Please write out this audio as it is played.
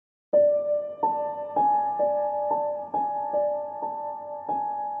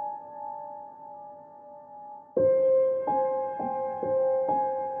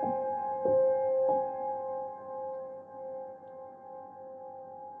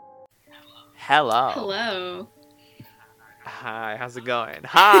Hello. Hello. Hi, how's it going?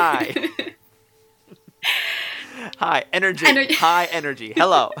 Hi. Hi, energy. Ener- High energy.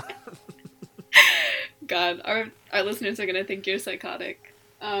 Hello. God, our listeners are gonna think you're psychotic.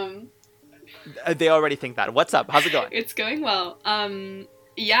 They already think that. What's up? How's it going? It's going well.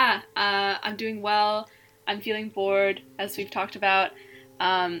 Yeah, I'm doing well. I'm feeling bored, as we've talked about,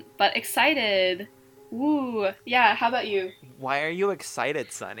 but excited. Woo! Yeah. How about you? Why are you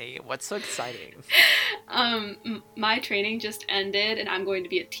excited, Sunny? What's so exciting? My training just ended, and I'm going to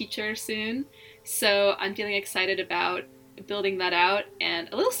be a teacher soon, so I'm feeling excited about building that out, and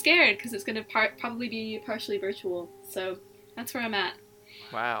a little scared because it's going to probably be partially virtual. So that's where I'm at.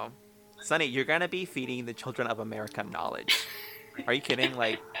 Wow. Sunny, you're gonna be feeding the children of America knowledge. Are you kidding?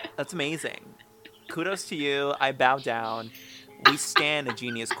 Like, that's amazing. Kudos to you. I bow down. We stand a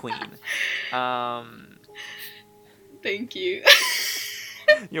genius queen. Um, Thank you.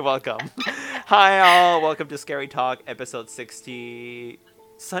 You're welcome. Hi, all. Welcome to Scary Talk, episode 60.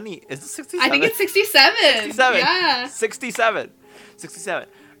 Sunny, is it 67? I think it's 67. 67. Yeah. 67. 67.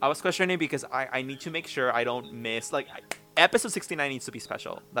 I was questioning because I need to make sure I don't miss, episode 69 needs to be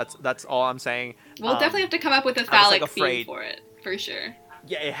special. That's all I'm saying. We'll definitely have to come up with a I was, phallic afraid. theme for it, for sure.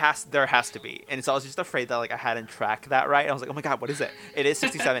 Yeah, there has to be. And so I was just afraid that I hadn't tracked that right. I was like, oh my god, what is it? It is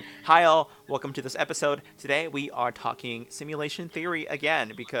 67. Hi all, welcome to this episode. Today we are talking simulation theory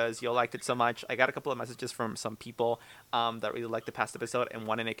again because you all liked it so much. I got a couple of messages from some people that really liked the past episode and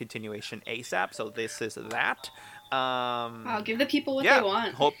wanted a continuation ASAP. So this is that. I'll give the people what they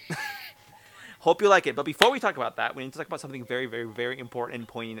want. Hope you like it. But before we talk about that, we need to talk about something very, very, very important,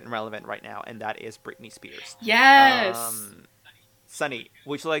 poignant, and relevant right now, and that is Britney Spears. Yes. Sunny,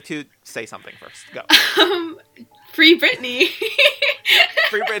 would you like to say something first? Go. Free Britney.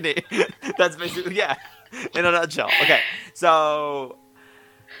 Free Britney. That's basically, yeah, in a nutshell. Okay, so,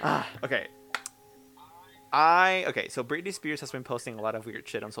 okay. So Britney Spears has been posting a lot of weird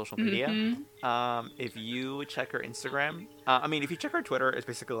shit on social media. Mm-hmm. If you check her Instagram, if you check her Twitter, it's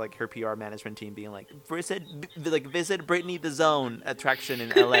basically her PR management team being visit Britney the Zone attraction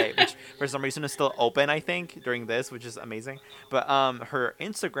in LA, which for some reason is still open, I think, during this, which is amazing. But her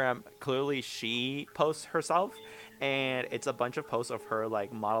Instagram, clearly she posts herself, and it's a bunch of posts of her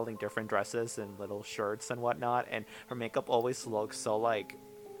modeling different dresses and little shirts and whatnot, and her makeup always looks so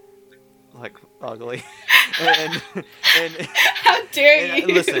ugly. and How dare you?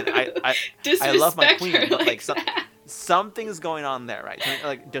 Listen, I love my queen, but something's going on there,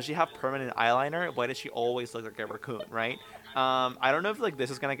 right? Does she have permanent eyeliner? Why does she always look like a raccoon, right? I don't know if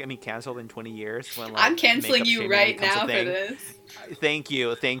this is gonna get me canceled in 20 years when I'm canceling you right now for this. Thank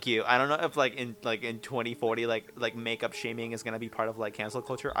you. I don't know if in 2040 makeup shaming is gonna be part of cancel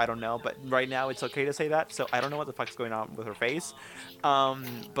culture. I don't know, but right now it's okay to say that. So I don't know what the fuck's going on with her face.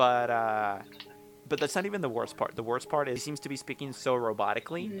 But that's not even the worst part. The worst part is she seems to be speaking so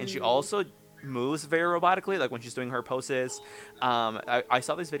robotically, and she also moves very robotically, when she's doing her poses. I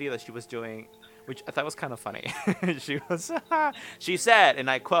saw this video that she was doing, which I thought was kind of funny. She said,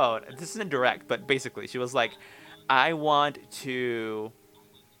 and I quote, this isn't direct, but basically she was like, I want to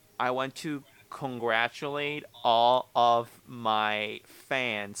congratulate all of my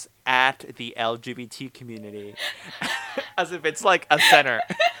fans at the LGBT community. As if it's a center.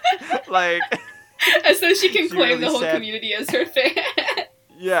 As though she can claim really the whole said, community as her fan.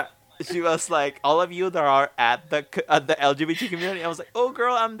 Yeah. She was like, all of you that are at the LGBT community. I was like, oh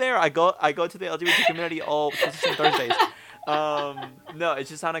girl, I'm there. I go to the LGBT community all Tuesdays and Thursdays. No, it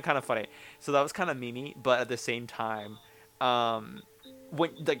just sounded kind of funny. So that was kind of memey, but at the same time,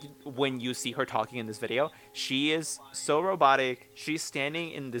 when you see her talking in this video, she is so robotic. She's standing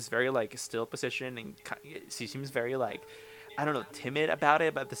in this very still position, and she seems very I don't know, timid about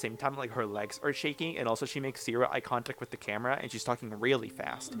it, but at the same time, her legs are shaking, and also she makes zero eye contact with the camera, and she's talking really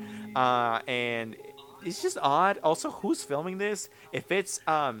fast. And it's just odd. Also, who's filming this? If it's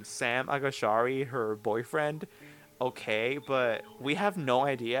Sam Agashari, her boyfriend, okay, but we have no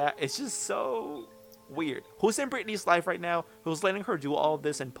idea. It's just so weird. Who's in Britney's life right now? Who's letting her do all of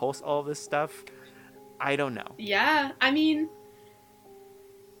this and post all of this stuff? I don't know. Yeah, I mean,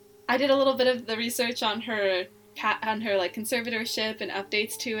 I did a little bit of the research on her conservatorship and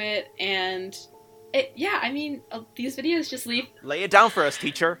updates to it, and these videos just leave. Lay it down for us,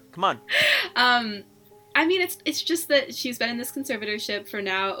 teacher. Come on. It's just that she's been in this conservatorship for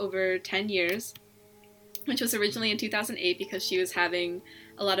now over 10 years, which was originally in 2008 because she was having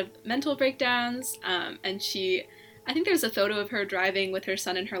a lot of mental breakdowns, and I think there's a photo of her driving with her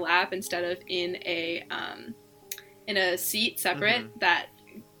son in her lap instead of in a seat separate that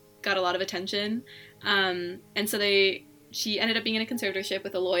got a lot of attention. And so they she ended up being in a conservatorship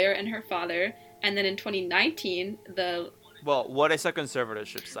with a lawyer and her father. And then in 2019, Well, what is a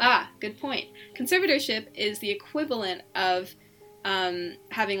conservatorship site? Good point. Conservatorship is the equivalent of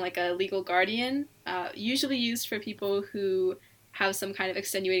having like a legal guardian, usually used for people who have some kind of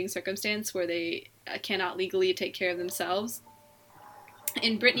extenuating circumstance where they cannot legally take care of themselves.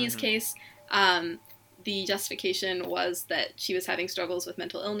 In Britney's case, the justification was that she was having struggles with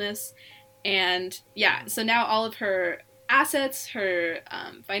mental illness. And yeah, so now all of her assets, her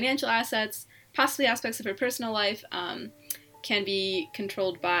financial assets, possibly aspects of her personal life, can be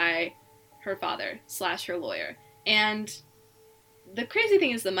controlled by her father / her lawyer. And the crazy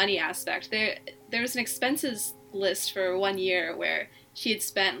thing is the money aspect. There was an expenses list for 1 year where she had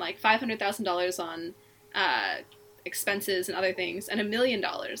spent like $500,000 on expenses and other things, and $1 million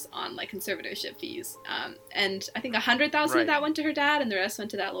on like conservatorship fees. And I think 100,000 of that went to her dad, and the rest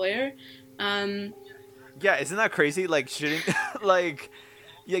went to that lawyer. Yeah, isn't that crazy? Like, shouldn't like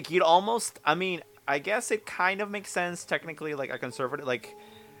you'd almost. I mean, I guess it kind of makes sense technically. Like a conservator, like,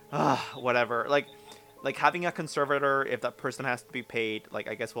 whatever. Like having a conservator, if that person has to be paid, like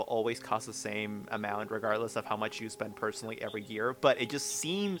I guess will always cost the same amount regardless of how much you spend personally every year. But it just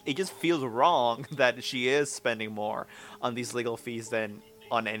feels wrong that she is spending more on these legal fees than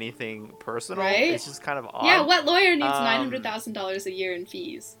on anything personal. Right? It's just kind of odd. Yeah, what lawyer needs $900,000 a year in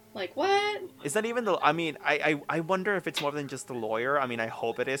fees? Like, what? Is that even the... I mean, I wonder if it's more than just the lawyer. I mean, I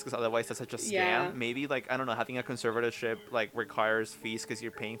hope it is, because otherwise that's such a scam. Yeah. Maybe, like, I don't know, having a conservatorship, like, requires fees because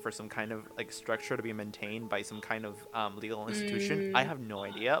you're paying for some kind of, like, structure to be maintained by some kind of legal institution. I have no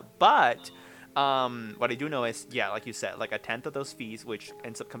idea. But what I do know is, yeah, like you said, like a tenth of those fees, which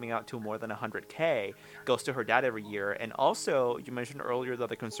ends up coming out to more than $100K, goes to her dad every year. And also, you mentioned earlier that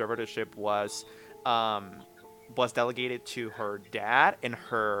the conservatorship was delegated to her dad and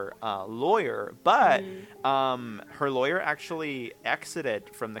her lawyer, but her lawyer actually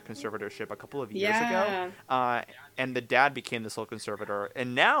exited from the conservatorship a couple of years ago, and the dad became the sole conservator.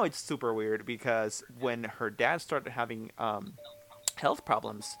 And now it's super weird because when her dad started having health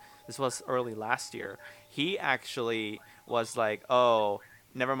problems, this was early last year, he actually was like, oh,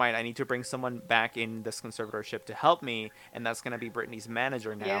 never mind, I need to bring someone back in this conservatorship to help me, and that's going to be Britney's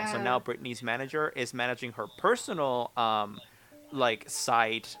manager now. Yeah. So now Britney's manager is managing her personal like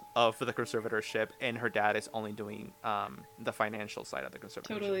side of the conservatorship, and her dad is only doing the financial side of the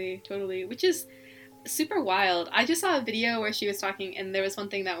conservatorship. Totally. Which is super wild. I just saw a video where she was talking, and there was one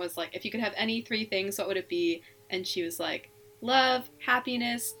thing that was like, if you could have any 3 things, what would it be? And she was like, love,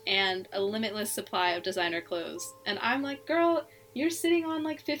 happiness, and a limitless supply of designer clothes. And I'm like, girl, you're sitting on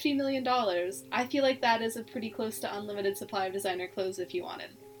like $50 million. I feel like that is a pretty close to unlimited supply of designer clothes if you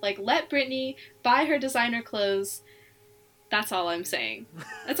wanted. Like, let Britney buy her designer clothes. That's all I'm saying.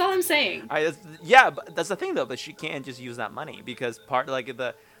 That's all I'm saying. Yeah, but that's the thing though, that she can't just use that money, because part, like,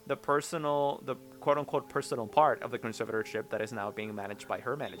 the quote unquote personal part of the conservatorship that is now being managed by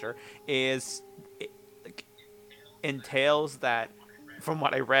her manager entails that, from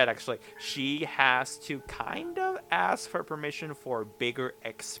what I read, actually, she has to kind of ask for permission for bigger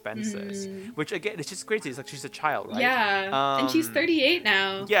expenses, which, again, it's just crazy. It's like she's a child, right? Yeah, and she's 38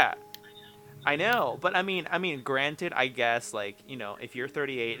 now. Yeah, I know. But I mean, granted, I guess, like, you know, if you're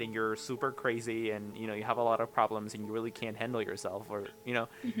 38 and you're super crazy and, you know, you have a lot of problems and you really can't handle yourself, or, you know,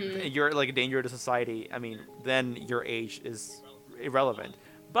 you're like a danger to society, I mean, then your age is irrelevant.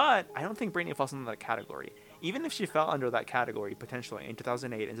 But I don't think Britney falls into that category. Even if she fell under that category, potentially, in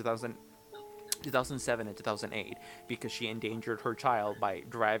 2008 and 2007 and 2008, because she endangered her child by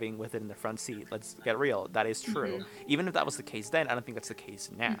driving with it in the front seat. Let's get real. That is true. Even if that was the case then, I don't think that's the case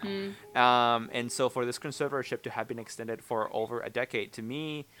now. And so for this conservatorship to have been extended for over a decade, to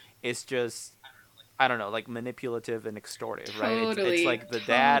me, is just, I don't know, like manipulative and extortive, right? It's like the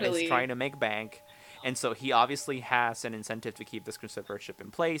dad is trying to make bank, and so he obviously has an incentive to keep this conservatorship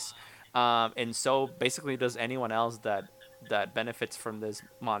in place. And so basically does anyone else that benefits from this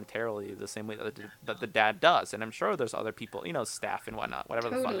monetarily, the same way that the dad does. And I'm sure there's other people, you know, staff and whatnot,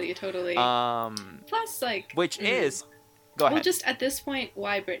 whatever the fuck. Totally. Plus, like... Which is... Go ahead. Well, just at this point,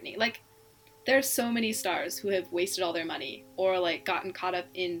 why Britney? Like, there's so many stars who have wasted all their money, or, like, gotten caught up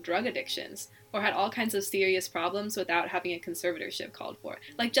in drug addictions, or had all kinds of serious problems without having a conservatorship called for.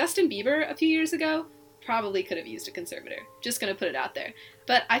 Like, Justin Bieber a few years ago probably could have used a conservator. Just gonna put it out there.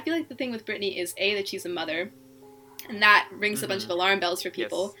 But I feel like the thing with Britney is, A, that she's a mother, and that rings a bunch of alarm bells for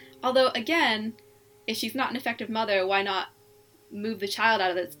people. Yes. Although, again, if she's not an effective mother, why not move the child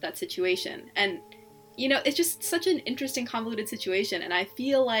out of that situation? And, you know, it's just such an interesting, convoluted situation, and I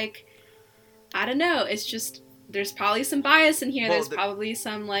feel like, I don't know, it's just, there's probably some bias in here, there's probably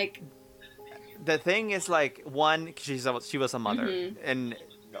some, like... the thing is, like, one, she was a mother, Mhm. and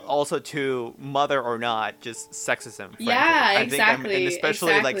also two, mother or not, just sexism. Frankly, Yeah, I think, and exactly,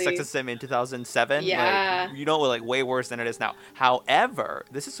 especially like exactly. sexism in 2007, like, Yeah. like way worse than it is now. However,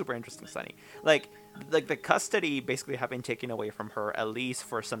 this is super interesting, Sunny. Like the custody basically have been taken away from her at least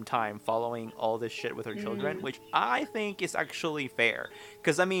for some time following all this shit with her children, Mm. which I think is actually fair.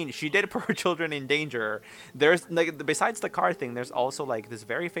 Because I mean, she did put her children in danger. There's like, besides the car thing, there's also like this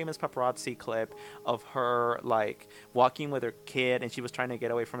very famous paparazzi clip of her like walking with her kid, and she was trying to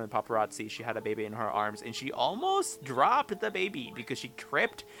get away from the paparazzi. She had a baby in her arms, and she almost dropped the baby because she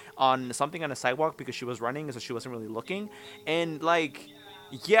tripped on something on a sidewalk because she was running, so she wasn't really looking. And like,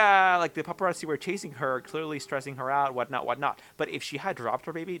 yeah, like the paparazzi were chasing her, clearly stressing her out, whatnot, whatnot. But if she had dropped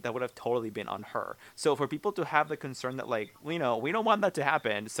her baby, that would have totally been on her. So for people to have the concern that, like, we don't want that to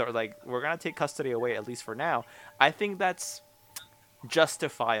happen, so like we're gonna take custody away at least for now, I think that's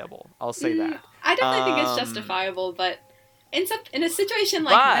justifiable. I'll say Mm, that. I definitely think it's Um, justifiable, but in a situation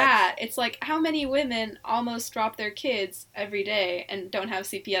like but that, it's like how many women almost drop their kids every day and don't have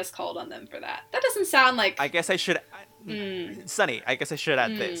CPS called on them for that? That doesn't sound I like. guess I should, Mm, Sunny. I guess I should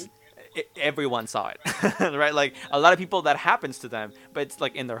add mm, this. Everyone saw it, right? Like a lot of people that happens to them, but it's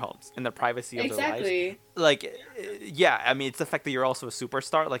like in their homes, in the privacy of their lives. exactly. Like, yeah, I mean, it's the fact that you're also a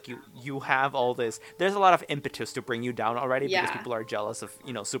superstar. Like you have all this. There's a lot of impetus to bring you down already because Yeah. people are jealous of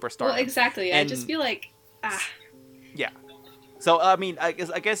Well, superstardom, exactly. I just and feel like yeah. So I mean, I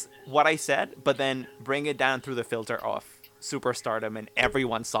guess what I said, but then bring it down through the filter of superstardom, and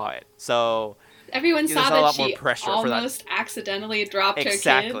everyone saw it. So everyone there's saw a that lot more she pressure for that. almost accidentally dropped her kid.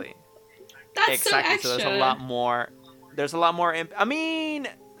 Exactly. That's so Exactly. So there's a extra. lot more. There's a lot more. I mean,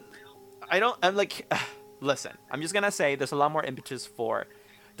 I don't. I'm like, listen. I'm just gonna say there's a lot more impetus for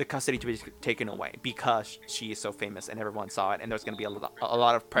the custody to be taken away because she is so famous and everyone saw it, and there's gonna be a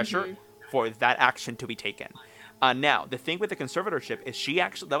lot of pressure Hmm. for that action to be taken. Now the thing with the conservatorship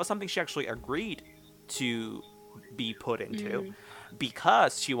is that was something she actually agreed to be put into Mm.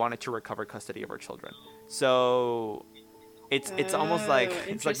 because she wanted to recover custody of her children. So it's almost like Oh,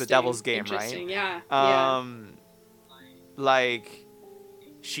 it's like the interesting. devil's game, right? Interesting. Yeah. Yeah. Um, like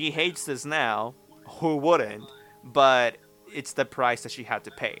she hates this now. Who wouldn't? But it's the price that she had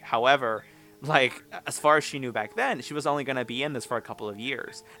to pay. However, like as far as she knew back then, she was only gonna be in this for a couple of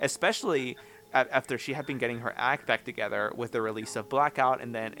years, especially after she had been getting her act back together with the release of Blackout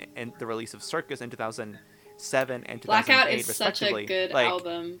and the release of Circus in 2007 and Blackout 2008 is such a respectively. good Like,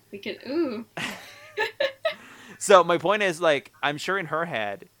 album. We could. Ooh. so my point is, like, I'm sure in her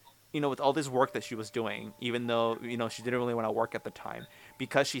head, with all this work that she was doing, even though she didn't really want to work at the time,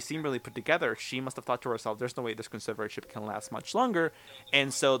 because she seemed really put together, she must have thought to herself, "There's no way this conservatorship can last much longer,"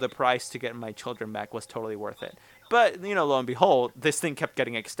 and so the price to get my children back was totally worth it. But lo and behold, this thing kept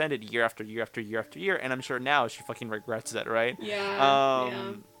getting extended year after year after year after year, and I'm sure now she fucking regrets it, right? Yeah. Yeah.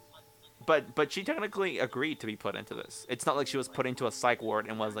 Um, but she technically agreed to be put into this. It's not like she was put into a psych ward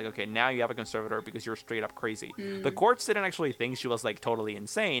and was like, okay, now you have a conservator because you're straight up crazy. The Mm. courts didn't actually think she was like totally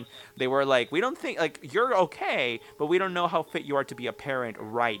insane. They were like, we don't think like you're okay, but we don't know how fit you are to be a parent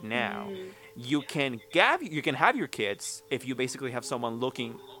right now. Mm. You can have your kids if you basically have someone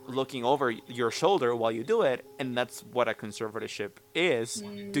looking over your shoulder while you do it, and that's what a conservatorship is.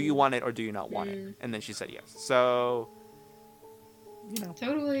 Do you Mm. want it or do you not want it? Mm. And then she said yes. So,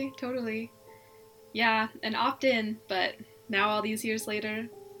 Totally. Totally. Yeah. And opt in, but now all these years later,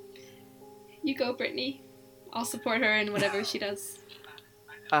 you go, Brittany. I'll support her in whatever she does.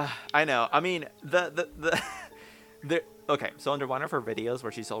 I know. I mean, the okay. So under one of her videos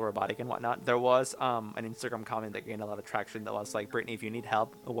where she's all robotic and whatnot, there was an Instagram comment that gained a lot of traction that was like, "Brittany, if you need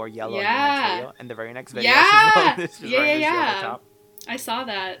help, wear yellow in the next Yeah. video." And the very next video, Yeah. she's Yeah. wearing Yeah. this yellow Yeah. top. I saw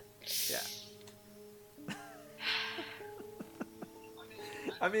that. Yeah.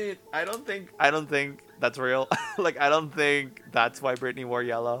 I mean, I don't think that's real. Like, I don't think that's why Brittany wore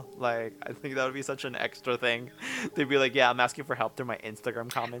yellow. Like, I think that would be such an extra thing to be like, yeah, I'm asking for help through my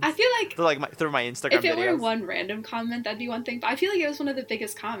Instagram comments, I feel like through my Instagram if it were videos. one random comment, that'd be one thing. But I feel like it was one of the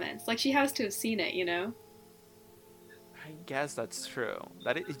biggest comments. Like she has to have seen it, you know? I guess that's true.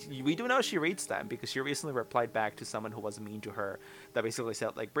 We do know she reads them because she recently replied back to someone who was mean to her that basically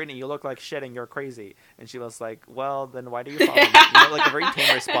said, like, Brittany, you look like shit and you're crazy. And she was like, well, then why do you follow me? Like a very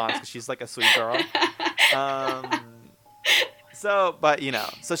tame response because she's like a sweet girl. So, but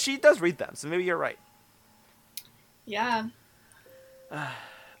so she does read them. So maybe you're right. Yeah. Or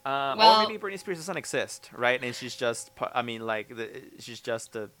Well- maybe Britney Spears doesn't exist, right? And she's just, I mean, like, she's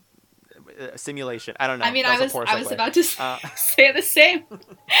just a simulation. I don't know. I mean, That I a poor was segue. about to Uh, say the same.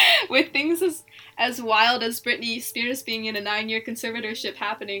 With things as wild as Britney Spears being in a 9-year conservatorship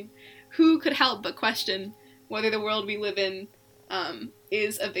happening, who could help but question whether the world we live in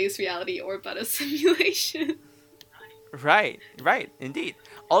is a base reality or but a simulation? Right, indeed.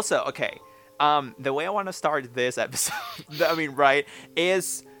 Also, okay, the way I want to start this episode, I mean, right,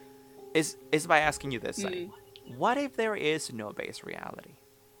 is by asking you this, Sunny. What if there is no base reality?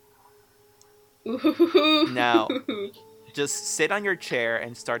 Ooh. Now, just sit on your chair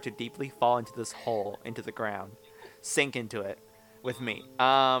and start to deeply fall into this hole, into the ground. Sink into it with me.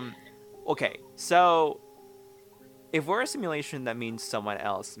 Okay, so if we're a simulation, that means someone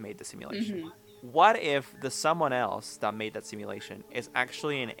else made the simulation. What if the someone else that made that simulation is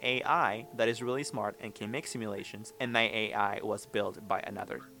actually an AI that is really smart and can make simulations, and that AI was built by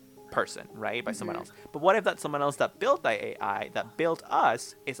another person, right? By someone else. But what if that someone else that built that AI, that built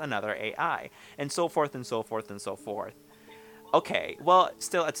us, is another AI? And so forth and so forth and so forth. Okay, well,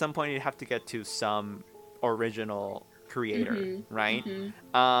 still at some point you have to get to some original creator, right?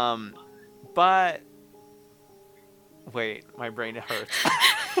 But wait, my brain hurts.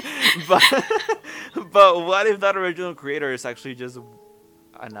 but what if that original creator is actually just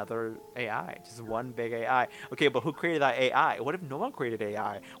another AI, just one big AI? Okay, but who created that AI? What if no one created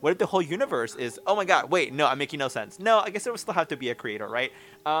AI? What if the whole universe is, oh my god, wait, no, I'm making no sense. No, I guess there would still have to be a creator, right?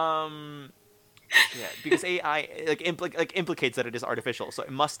 Yeah, because AI implicates that it is artificial, so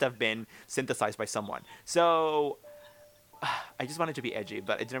it must have been synthesized by someone. So I just wanted to be edgy,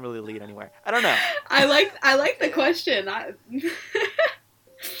 but it didn't really lead anywhere. I don't know. I like the question. I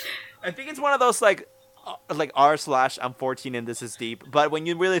think it's one of those like r/I'm 14 and this is deep, but when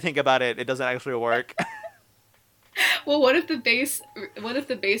you really think about it, it doesn't actually work. Well, what if the base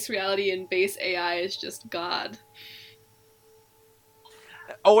reality and base AI is just God?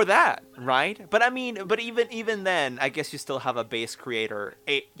 Or that, right? But I mean, but even then, I guess you still have a base creator.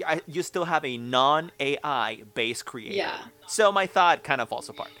 You still have a non-AI base creator. Yeah. So my thought kind of falls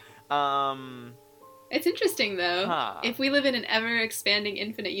apart. It's interesting though. If we live in an ever-expanding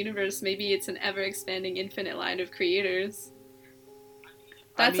infinite universe, maybe it's an ever-expanding infinite line of creators.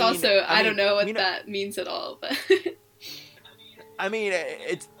 That's I don't know what that means at all, but I mean,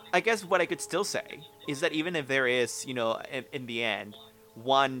 it's. I guess what I could still say is that even if there is, in the end,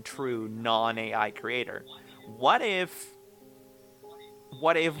 one true non-AI creator, what if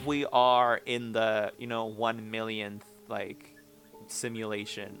we are in the 1 millionth like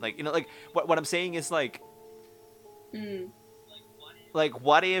simulation, what I'm saying is like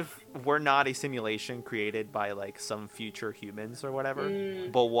what if we're not a simulation created by like some future humans or whatever,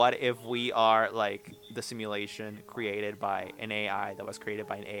 but what if we are like the simulation created by an AI that was created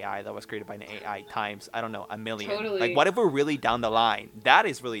by an AI that was created by an AI times, I don't know, a million. Totally. Like what if we're really down the line? That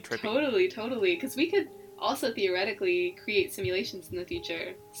is really trippy. Totally, because we could also theoretically create simulations in the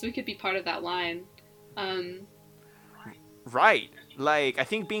future, so we could be part of that line. Right. Like, I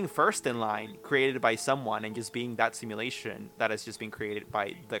think being first in line, created by someone, and just being that simulation that has just been created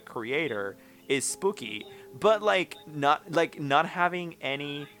by the creator is spooky. But, not having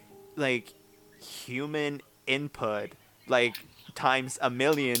any, human input, times a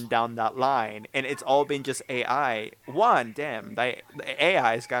million down that line, and it's all been just AI. One, damn, the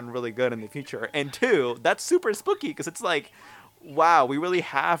AI has gotten really good in the future. And two, that's super spooky, because it's like, wow, we really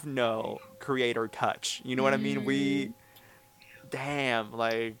have no creator touch. You know what I mean? Damn,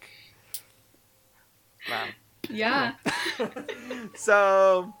 wow. Yeah.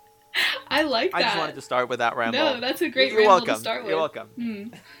 So I like that. I just wanted to start with that ramble. No, that's a great You're ramble welcome. to start with. You're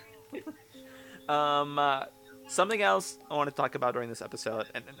welcome. Something else I want to talk about during this episode,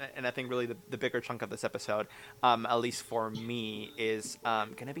 and I think really the bigger chunk of this episode, at least for me, is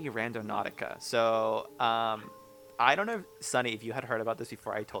gonna be Randonautica. So I don't know, Sunny, if you had heard about this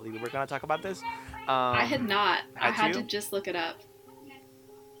before I told you we were going to talk about this. I had not. I had you? to just look it up.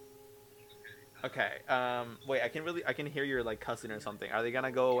 Okay. Wait, I can hear your cousin or something. Are they going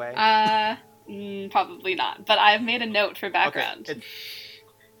to go away? Probably not. But I've made a note for background.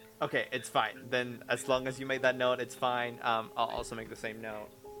 Okay, it's fine. Then as long as you make that note, it's fine. I'll also make the same note.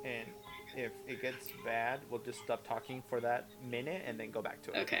 And if it gets bad, we'll just stop talking for that minute and then go back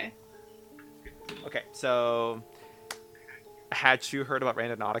to it. Okay, so had you heard about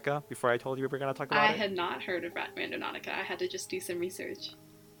Randonautica before I told you we were going to talk about it? I had not heard of Randonautica. I had to just do some research.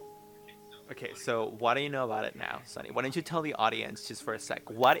 Okay, so what do you know about it now, Sunny? Why don't you tell the audience just for a sec,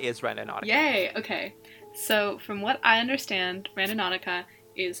 what is Randonautica? Yay! Okay, so from what I understand, Randonautica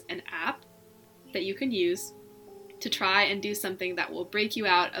is an app that you can use to try and do something that will break you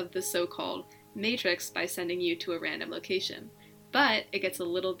out of the so-called matrix by sending you to a random location. But it gets a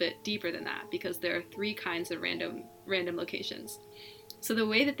little bit deeper than that because there are 3 kinds of random locations. So the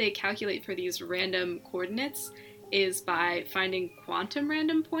way that they calculate for these random coordinates is by finding quantum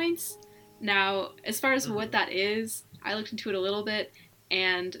random points. Now, as far as what that is, I looked into it a little bit,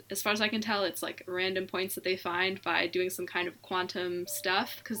 and as far as I can tell, it's like random points that they find by doing some kind of quantum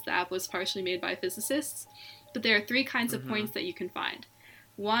stuff, because the app was partially made by physicists. But there are 3 kinds of points that you can find.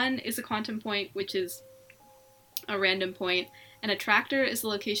 One is a quantum point, which is a random point. An attractor is the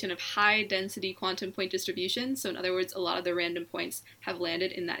location of high-density quantum point distribution. So in other words, a lot of the random points have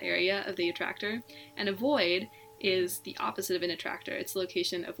landed in that area of the attractor. And a void is the opposite of an attractor. It's the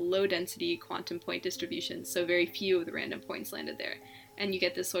location of low-density quantum point distribution. So very few of the random points landed there. And you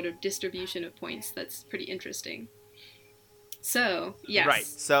get this sort of distribution of points that's pretty interesting. So, yes. Right.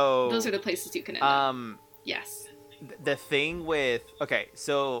 So those are the places you can end up. Yes. The thing with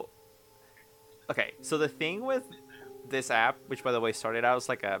so the thing with this app, which by the way started out as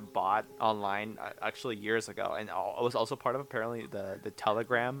like a bot online actually years ago, and it was also part of apparently the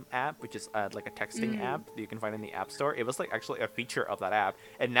Telegram app, which is like a texting app that you can find in the App Store. It was like actually a feature of that app,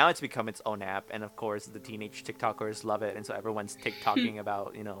 and now it's become its own app. And of course, the teenage TikTokers love it, and so everyone's TikToking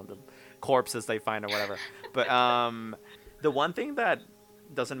about the corpses they find or whatever. But the one thing that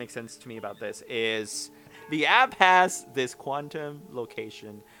doesn't make sense to me about this is the app has this quantum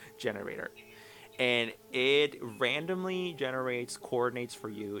location generator, and it randomly generates coordinates for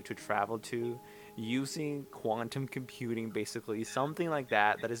you to travel to using quantum computing, basically something like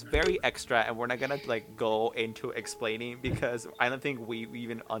that is very extra, and we're not gonna like go into explaining because I don't think we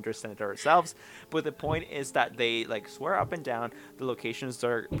even understand it ourselves. But the point is that they like swear up and down the locations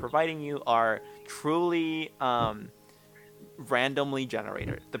they're providing you are truly randomly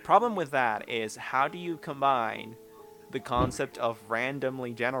generated. The problem with that is, how do you combine the concept of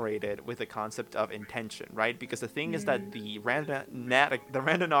randomly generated with the concept of intention, right? Because the thing is that the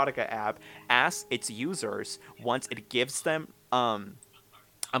Randonautica app asks its users, once it gives them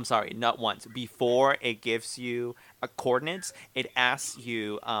before it gives you coordinates, it asks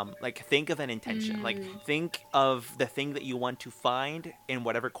you like think of an intention, like think of the thing that you want to find in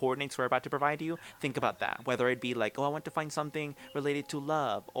whatever coordinates we're about to provide you. Think about that, whether it be like, oh, I want to find something related to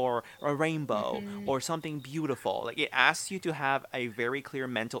love or a rainbow or something beautiful. Like it asks you to have a very clear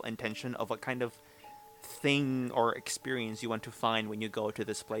mental intention of what kind of thing or experience you want to find when you go to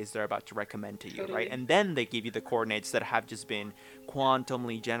this place they're about to recommend to you, right? And then they give you the coordinates that have just been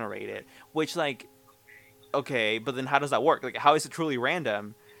quantumly generated, which like, okay, but then how does that work? Like, how is it truly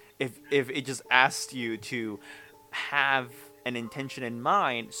random if it just asks you to have an intention in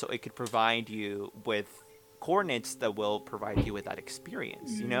mind so it could provide you with coordinates that will provide you with that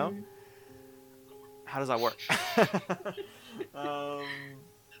experience, How does that work?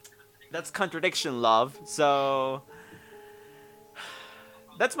 That's contradiction, love. So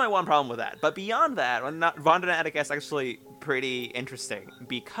that's my one problem with that. But beyond that, Randonautica is actually pretty interesting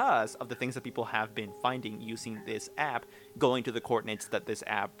because of the things that people have been finding using this app, going to the coordinates that this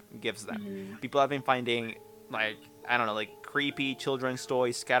app gives them. People have been finding, like, I don't know, like creepy children's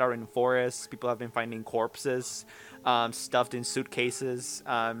toys scattered in forests. People have been finding corpses stuffed in suitcases.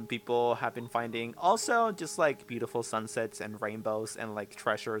 People have been finding also just like beautiful sunsets and rainbows and like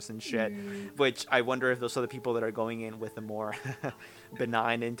treasures and shit, which I wonder if those are the people that are going in with the more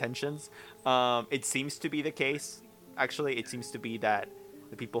benign intentions. It seems to be the case. Actually, it seems to be that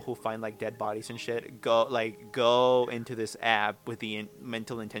the people who find like dead bodies and shit go into this app with the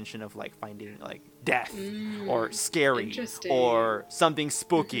mental intention of like finding like death or scary or something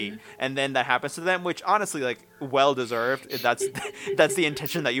spooky, and then that happens to them, which honestly, like, well deserved. That's the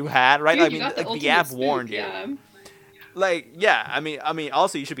intention that you had, right? Dude, I mean, like, the app warned you. Like, yeah, I mean,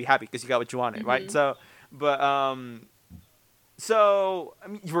 also you should be happy because you got what you wanted, right? So, but so I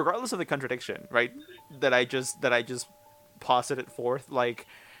mean, regardless of the contradiction, right, that I just posited forth, like,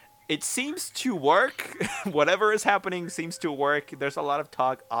 it seems to work. Whatever is happening seems to work. There's a lot of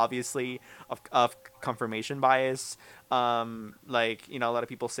talk, obviously, of confirmation bias. Like, you know, a lot of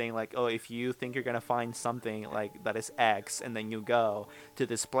people saying like, oh, if you think you're gonna find something like that is X, and then you go to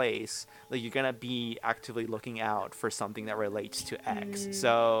this place, like, you're gonna be actively looking out for something that relates to X.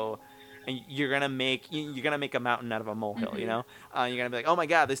 So, and you're gonna make a mountain out of a molehill. You know, you're gonna be like, oh my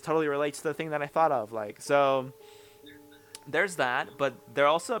god, this totally relates to the thing that I thought of. Like, so. There's that, but there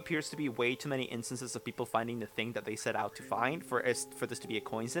also appears to be way too many instances of people finding the thing that they set out to find for this to be a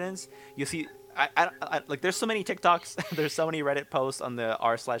coincidence. You see, I like, there's so many TikToks, there's so many Reddit posts on the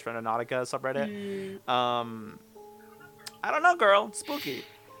r/Randonautica subreddit. I don't know, girl, it's spooky.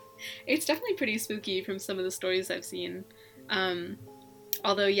 It's definitely pretty spooky from some of the stories I've seen.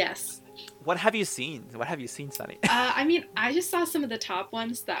 Although, yes. What have you seen? Sunny? I mean, I just saw some of the top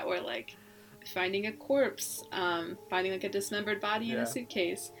ones that were like finding a corpse, finding like a dismembered body in a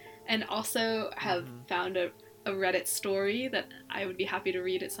suitcase, and also have found a a Reddit story that I would be happy to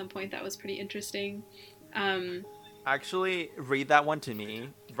read at some point. That was pretty interesting. Actually, read that one to me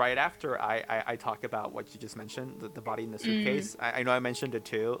right after I talk about what you just mentioned, the body in the suitcase. I know I mentioned it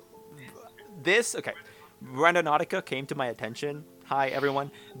too. This, okay, Randonautica came to my attention. Hi,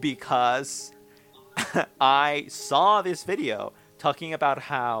 everyone. Because I saw this video talking about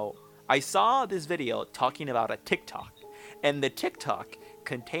how I saw this video talking about a TikTok, and the TikTok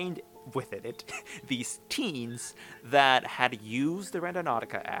contained within it these teens that had used the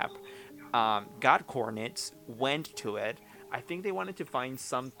Randonautica app, got coordinates, went to it. I think they wanted to find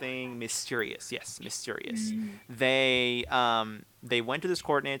something mysterious. Yes, mysterious. They went to this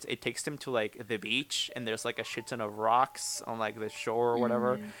coordinates. It takes them to like the beach, and there's like a shit ton of rocks on like the shore or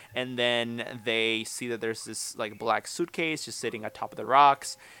whatever. And then they see that there's this like black suitcase just sitting atop of the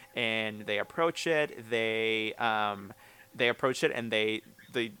rocks, and they approach it. They approach it, and they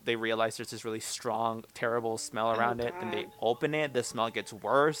realize there's this really strong, terrible smell around it. And they open it. The smell gets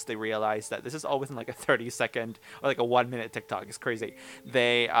worse. They realize that this is all within like a 30-second or like a 1-minute TikTok. It's crazy.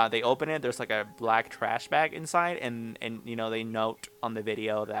 They open it. There's like a black trash bag inside, and you know, they note on the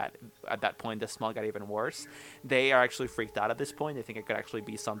video that at that point the smell got even worse. They are actually freaked out at this point. They think it could actually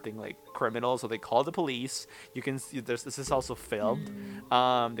be something like criminal, so they call the police. You can see this is also filmed.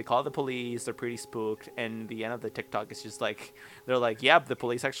 They call the police. They're pretty spooked, and the end of the TikTok is just like they're like, "Yep, the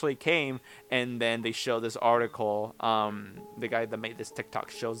police actually came," and then they show this article. The guy that made this TikTok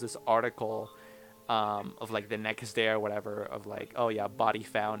shows this article of like the next day or whatever of like, oh yeah, body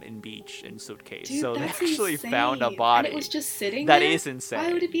found in beach in suitcase. Dude, so they that's actually insane. found a body. And it was just sitting That there? is insane.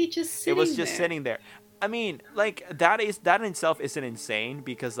 Why would it be just sitting there? It was just sitting there. I mean, like that in itself isn't insane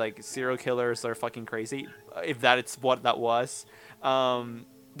because like serial killers are fucking crazy. If that is what that was,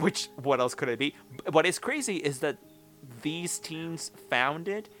 which what else could it be? What is crazy is that these teens found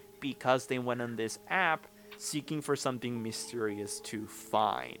it because they went on this app seeking for something mysterious to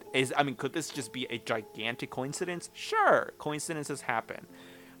find. Could this just be a gigantic coincidence? Sure, coincidences happen,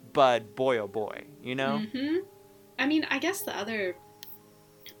 but boy, oh boy, you know. I mean, I guess the other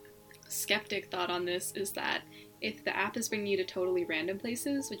skeptic thought on this is that if the app is bringing you to totally random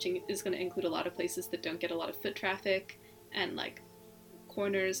places, which is going to include a lot of places that don't get a lot of foot traffic and like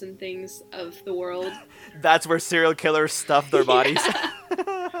corners and things of the world, that's where serial killers stuff their bodies.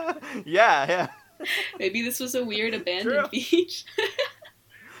 Yeah. Maybe this was a weird abandoned beach.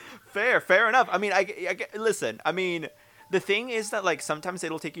 Fair enough. I mean, I listen. I mean, the thing is that like sometimes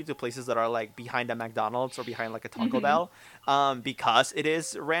it'll take you to places that are like behind a McDonald's or behind like a Taco Bell, because it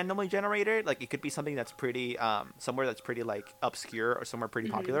is randomly generated. Like it could be something that's pretty somewhere that's pretty like obscure or somewhere pretty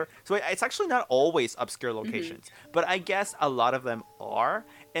popular. So it's actually not always obscure locations, but I guess a lot of them are.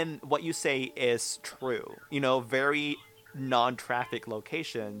 And what you say is true. You know, very non-traffic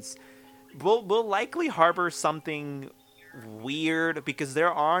locations will likely harbor something weird because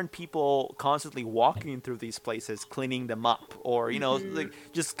there aren't people constantly walking through these places cleaning them up or you know like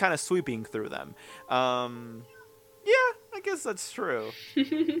just kind of sweeping through them. I guess that's true.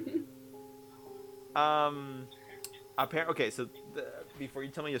 Okay, so before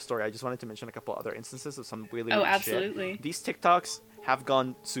you tell me your story, I just wanted to mention a couple other instances of some really weird absolutely shit. These TikToks have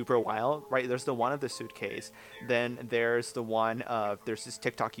gone super wild, right? There's the one of the suitcase. Then there's the one of there's this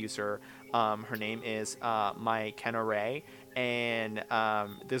TikTok user. Her name is My Kenna Ray, and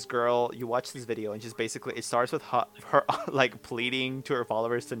this girl. You watch this video, and just basically it starts with her like pleading to her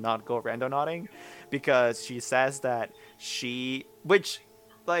followers to not go randonauting, because she says that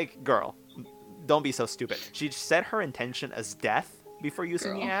girl, don't be so stupid. She set her intention as death before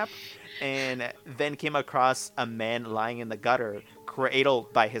using the app, and then came across a man lying in the gutter,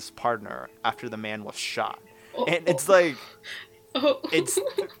 cradled by his partner after the man was shot. And it's like, it's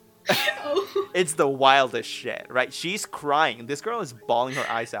it's the wildest shit, right? She's crying. This girl is bawling her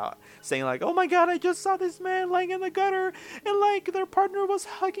eyes out, saying like, "Oh my god, I just saw this man lying in the gutter, and like their partner was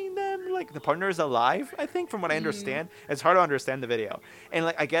hugging them. Like the partner is alive, I think, from what I understand. It's hard to understand the video, and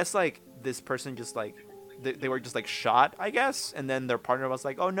like I guess like this person just like." They were just like shot, I guess, and then their partner was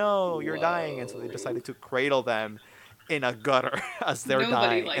like, "Oh no, you're dying," and so they decided to cradle them in a gutter as they're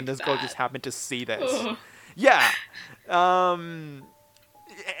dying, and this girl just happened to see this. Yeah, and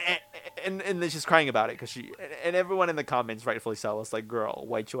then she's crying about it because and everyone in the comments, rightfully so, was like, "Girl,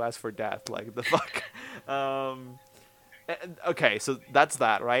 why'd you ask for death? Like the fuck." Okay, so that's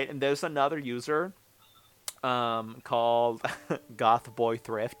that, right? And there's another user called Goth Boy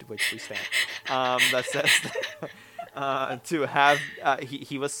Thrift, which we stand, that says to have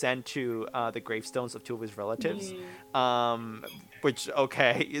he was sent to the gravestones of two of his relatives, which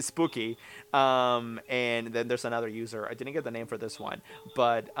okay is spooky. And then there's another user. I didn't get the name for this one,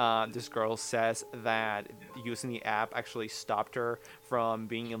 but this girl says that using the app actually stopped her from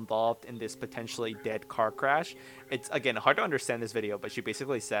being involved in this potentially dead car crash. It's again hard to understand this video, but she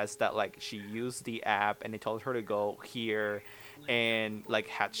basically says that like she used the app and it told her to go here, and like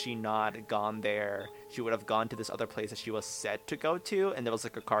had she not gone there, she would have gone to this other place that she was set to go to, and there was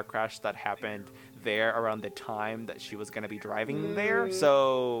like a car crash that happened there around the time that she was going to be driving there.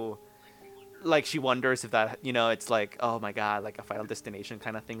 So like she wonders if that, it's like, oh my god, like a Final Destination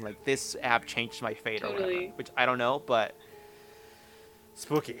kind of thing, like this app changed my fate or whatever, Totally. which I don't know, but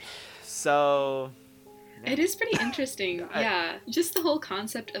spooky. So It is pretty interesting. Yeah. Just the whole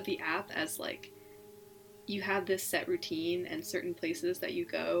concept of the app as like you have this set routine and certain places that you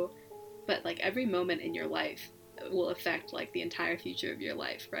go, but like every moment in your life will affect like the entire future of your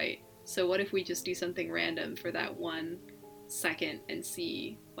life, right? So what if we just do something random for that 1 second and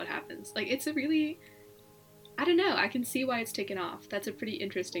see what happens? Like it's a really, I don't know, I can see why it's taken off. That's a pretty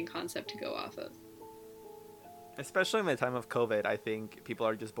interesting concept to go off of. especially in the time of COVID, I think people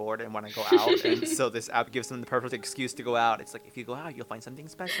are just bored and want to go out, and so this app gives them the perfect excuse to go out. It's like if you go out, you'll find something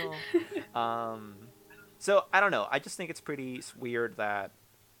special. So I don't know. I just think it's pretty weird that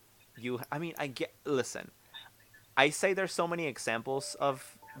listen, I say there's so many examples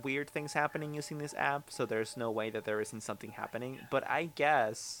of weird things happening using this app, so there's no way that there isn't something happening. But I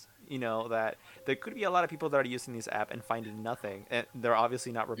guess, that there could be a lot of people that are using this app and finding nothing, and they're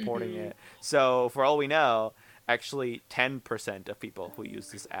obviously not reporting it. So for all we know, actually 10% of people who use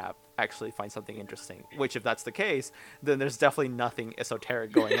this app actually find something interesting, which if that's the case, then there's definitely nothing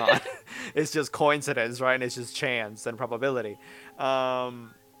esoteric going on. It's just coincidence, right? And it's just chance and probability.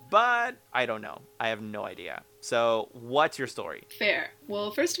 But I don't know. I have no idea. So what's your story? Fair.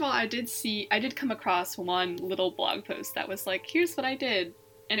 Well, first of all, I did come across one little blog post that was like, here's what I did.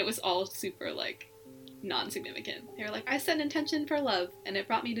 And it was all super like non-significant. They were like, I set an intention for love and it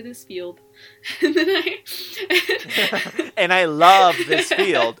brought me to this field. And then and I love this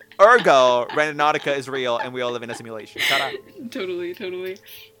field. Ergo, Randonautica is real and we all live in a simulation. Shut up. Totally.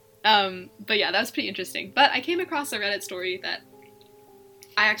 But yeah, that was pretty interesting. But I came across a Reddit story that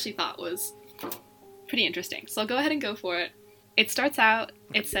I actually thought was pretty interesting. So I'll go ahead and go for it. It starts out,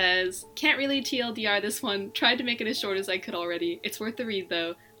 it says, can't really TLDR this one, tried to make it as short as I could already. It's worth the read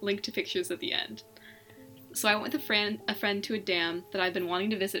though, link to pictures at the end. So I went with a friend to a dam that I've been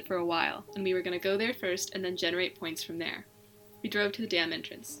wanting to visit for a while, and we were going to go there first and then generate points from there. We drove to the dam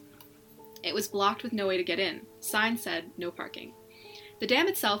entrance. It was blocked with no way to get in. Sign said, no parking. The dam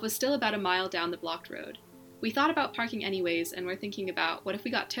itself was still about a mile down the blocked road. We thought about parking anyways, and were thinking about, what if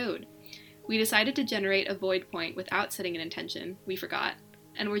we got towed? We decided to generate a void point without setting an intention, we forgot,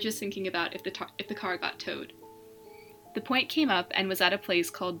 and we're just thinking about if the car got towed. The point came up and was at a place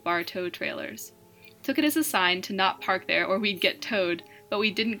called Bar Tow Trailers. Took it as a sign to not park there or we'd get towed, but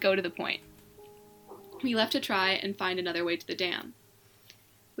we didn't go to the point. We left to try and find another way to the dam.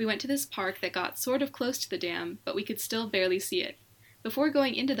 We went to this park that got sort of close to the dam, but we could still barely see it. Before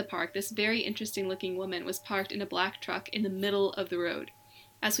going into the park, this very interesting looking woman was parked in a black truck in the middle of the road.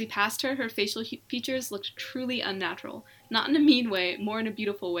 As we passed her, her facial features looked truly unnatural. Not in a mean way, more in a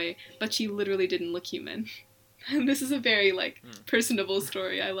beautiful way, but she literally didn't look human. This is a very, personable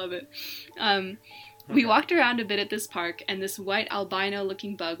story. I love it. We walked around a bit at this park, and this white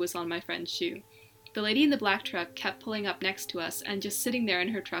albino-looking bug was on my friend's shoe. The lady in the black truck kept pulling up next to us and just sitting there in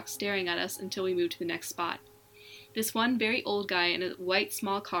her truck staring at us until we moved to the next spot. This one very old guy in a white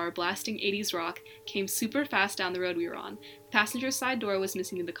small car blasting 80s rock came super fast down the road we were on. The passenger side door was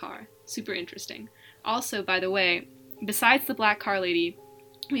missing in the car. Super interesting. Also, by the way, besides the black car lady,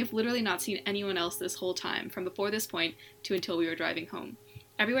 we have literally not seen anyone else this whole time, from before this point to until we were driving home.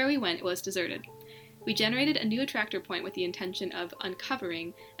 Everywhere we went, it was deserted. We generated a new attractor point with the intention of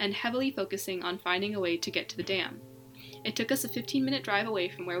uncovering and heavily focusing on finding a way to get to the dam. It took us a 15-minute drive away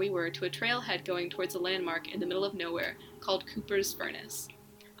from where we were to a trailhead going towards a landmark in the middle of nowhere called Cooper's Furnace.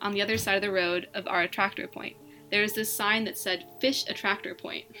 On the other side of the road of our attractor point, there was this sign that said, Fish Attractor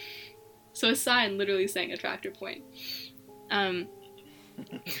Point. So a sign literally saying attractor point.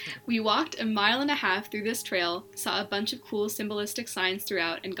 We walked 1.5 miles through this trail, saw a bunch of cool symbolistic signs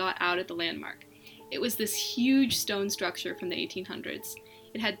throughout, and got out at the landmark. It was this huge stone structure from the 1800s.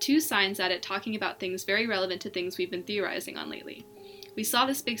 It had 2 signs at it talking about things very relevant to things we've been theorizing on lately. We saw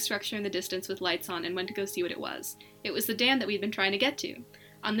this big structure in the distance with lights on and went to go see what it was. It was the dam that we'd been trying to get to.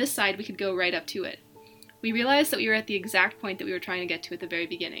 On this side, we could go right up to it. We realized that we were at the exact point that we were trying to get to at the very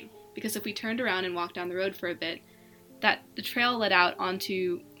beginning, because if we turned around and walked down the road for a bit, that the trail led out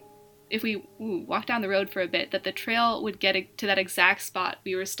onto if we walked down the road for a bit, that the trail would get to that exact spot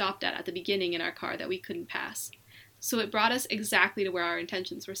we were stopped at the beginning in our car that we couldn't pass. So it brought us exactly to where our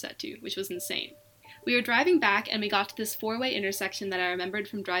intentions were set to, which was insane. We were driving back and we got to this 4-way intersection that I remembered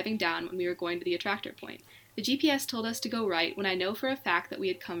from driving down when we were going to the attractor point. The GPS told us to go right when I know for a fact that we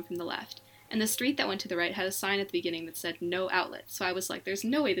had come from the left. And the street that went to the right had a sign at the beginning that said no outlet, so I was like, there's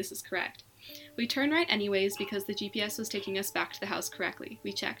no way this is correct. We turned right anyways because the GPS was taking us back to the house correctly.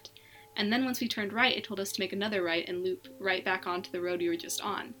 We checked. And then once we turned right, it told us to make another right and loop right back onto the road we were just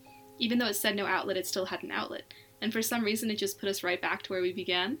on. Even though it said no outlet, it still had an outlet. And for some reason, it just put us right back to where we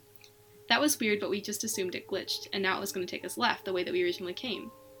began. That was weird, but we just assumed it glitched, and now it was going to take us left, the way that we originally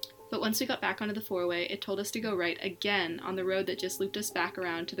came. But once we got back onto the 4-way, it told us to go right again on the road that just looped us back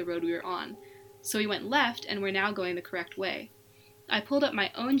around to the road we were on. So we went left, and we're now going the correct way. I pulled up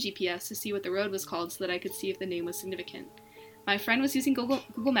my own GPS to see what the road was called so that I could see if the name was significant. My friend was using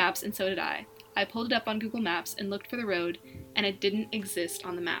Google Maps, and so did I. I pulled it up on Google Maps and looked for the road, and it didn't exist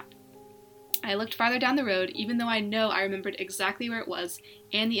on the map. I looked farther down the road, even though I know I remembered exactly where it was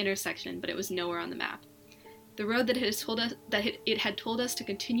and the intersection, but it was nowhere on the map. The road that it had told us to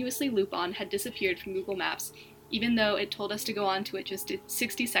continuously loop on had disappeared from Google Maps, even though it told us to go on to it just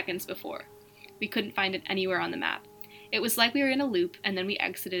 60 seconds before. We couldn't find it anywhere on the map. It was like we were in a loop, and then we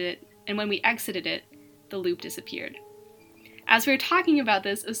exited it, and when we exited it, the loop disappeared. As we were talking about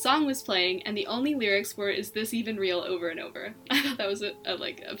this, a song was playing, and the only lyrics were, "Is this even real?" over and over. I thought that was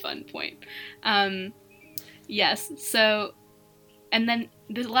a fun point. Yes, so, and then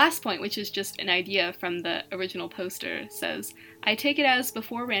the last point, which is just an idea from the original poster, says, "I take it as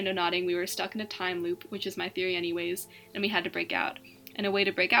before randonauting, we were stuck in a time loop, which is my theory anyways, and we had to break out. And a way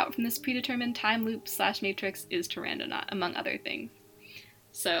to break out from this predetermined time loop / matrix is to randonaut, among other things."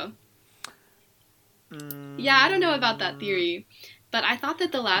 So, yeah, I don't know about that theory, but I thought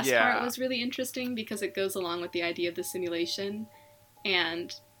that the last part was really interesting because it goes along with the idea of the simulation,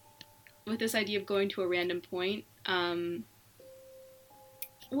 and with this idea of going to a random point, well,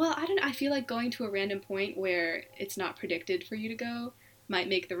 I don't know, I feel like going to a random point where it's not predicted for you to go might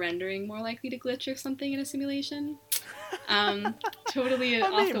make the rendering more likely to glitch or something in a simulation. Totally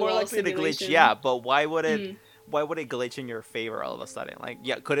off the wall more likely simulation. to glitch, yeah, but why would it glitch in your favor all of a sudden? Like,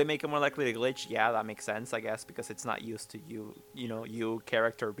 yeah, could it make it more likely to glitch? Yeah, that makes sense, I guess, because it's not used to you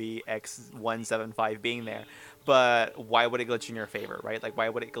character BX175 being there. But why would it glitch in your favor, right? Like, why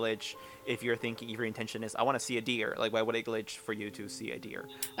would it glitch if you're thinking, if your intention is, I want to see a deer? Like, why would it glitch for you to see a deer?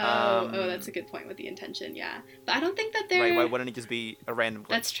 Oh, that's a good point with the intention, yeah. But I don't think that right, why wouldn't it just be a random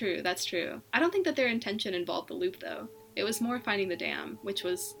glitch? That's true. I don't think that their intention involved the loop, though. It was more finding the dam, which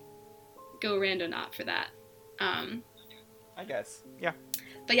was go randonaut for that. I guess, yeah.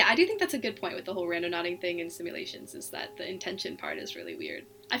 But yeah, I do think that's a good point with the whole randonauting thing in simulations, is that the intention part is really weird.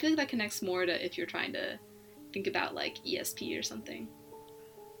 I feel like that connects more to if you're trying to think about, like, ESP or something.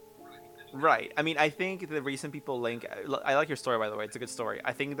 Right. I mean, I think the reason people link... I like your story, by the way. It's a good story.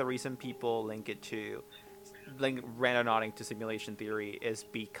 I think the reason people link randonauting to simulation theory is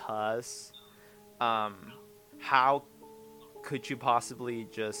because how could you possibly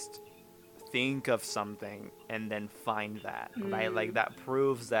just think of something and then find that, right? Like, that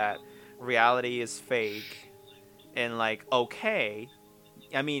proves that reality is fake, and, like, okay,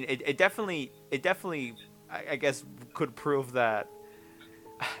 I mean, it definitely I guess could prove that.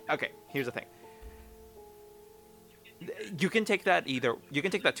 Okay, here's the thing. You can take that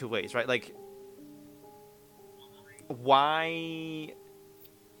two ways, right? Like, why,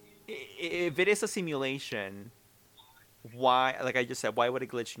 if it is a simulation, why, like I just said, why would it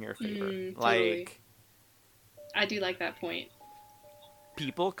glitch in your favor? Totally. Like, I do like that point.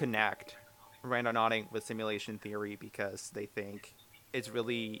 People connect randonauting with simulation theory because they think it's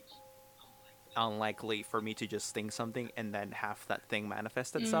really unlikely for me to just think something and then have that thing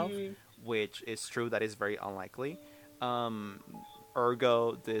manifest itself, which is true. That is very unlikely.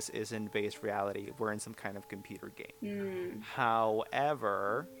 Ergo, this isn't based reality. We're in some kind of computer game.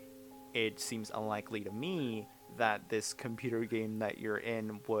 However, it seems unlikely to me that this computer game that you're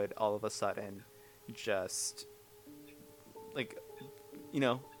in would all of a sudden just, like,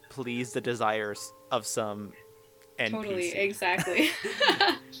 please the desires of some NPC. Totally, exactly.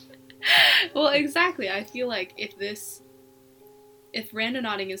 Well, exactly. I feel like if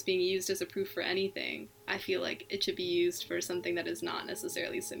randonauting is being used as a proof for anything, I feel like it should be used for something that is not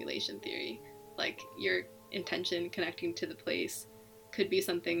necessarily simulation theory. Like, your intention connecting to the place could be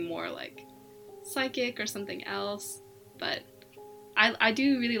something more like psychic or something else. But I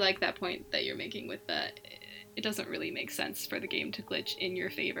do really like that point that you're making with that. It doesn't really make sense for the game to glitch in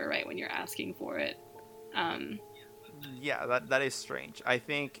your favor, right, when you're asking for it. Yeah, that is strange. I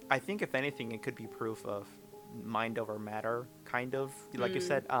think if anything, it could be proof of mind over matter, kind of like you Mm,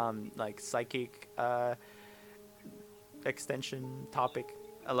 said, like psychic extension topic.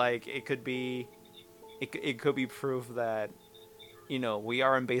 Like it could be proof that we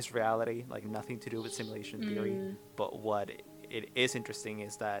are in base reality, like nothing to do with simulation theory. mm, But what it is interesting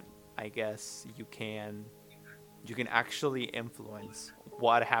is that I guess you can actually influence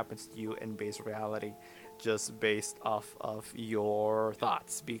what happens to you in base reality just based off of your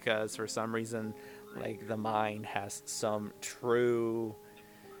thoughts, because for some reason like the mind has some true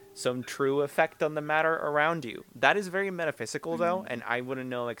effect on the matter around you. That is very metaphysical though, mm. and I wouldn't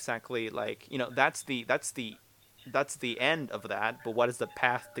know exactly, like, that's the end of that, but what is the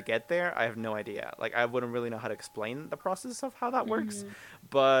path to get there? I have no idea. Like, I wouldn't really know how to explain the process of how that works, Mm-hmm.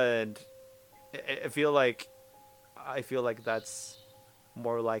 but I feel like that's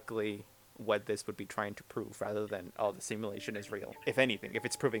more likely what this would be trying to prove, rather than, oh, the simulation is real. If anything, if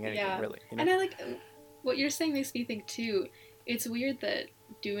it's proving anything, Yeah. really, And I like what you're saying makes me think too. It's weird that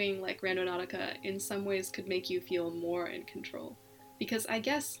doing like Randonautica in some ways could make you feel more in control. Because I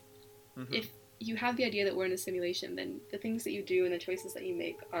guess Mm-hmm. if you have the idea that we're in a simulation, then the things that you do and the choices that you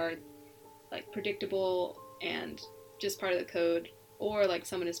make are like predictable and just part of the code, or like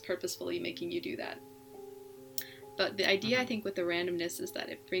someone is purposefully making you do that. But the idea, I Mm-hmm. think, with the randomness is that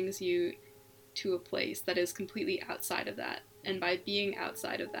it brings you to a place that is completely outside of that. And by being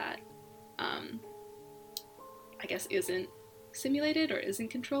outside of that, um, I guess isn't simulated or isn't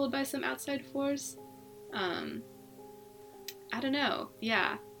controlled by some outside force. Um, I don't know.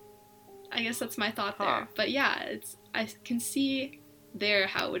 Yeah, I guess that's my thought Huh. there. But yeah, I can see there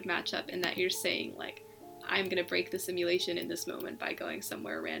how it would match up in that you're saying like I'm gonna break the simulation in this moment by going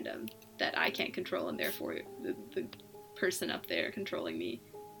somewhere random that I can't control, and therefore the person up there controlling me,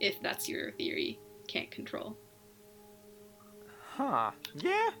 if that's your theory, can't control. Huh.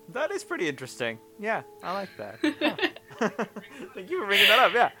 Yeah, that is pretty interesting. Yeah, I like that. Huh. Thank you for bringing that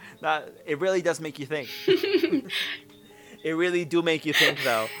up. Yeah, it really does make you think. It really do make you think,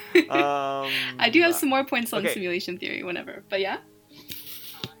 though. I do have some more points on Okay, simulation theory, whenever. But yeah,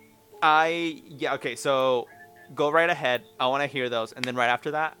 yeah. Okay, so go right ahead. I want to hear those, and then right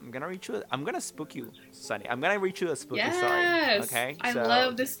after that, I'm gonna spook you, Sunny. I'm gonna read you a spooky story. yes, Okay, I so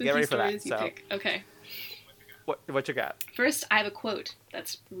love the get spooky ready for that. stories you So, pick. Okay, what you got? first I have a quote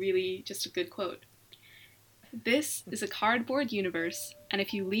that's really just a good quote. This is a cardboard universe, and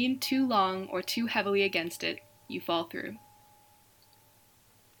if you lean too long or too heavily against it, you fall through.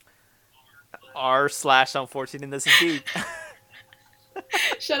 R/I'm 14 and this is deep.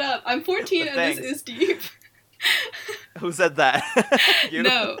 Shut up! I'm 14 and this Thanks. is deep. Who said that? You?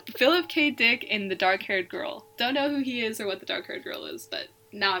 No, Philip K. Dick in The Dark Haired Girl. Don't know who he is or what the dark haired girl is, but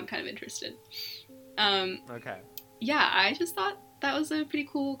now I'm kind of interested. Um, Okay. yeah, I just thought that was a pretty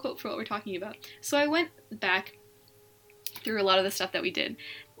cool quote for what we're talking about. So I went back through a lot of the stuff that we did,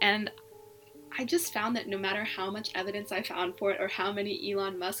 and I just found that no matter how much evidence I found for it or how many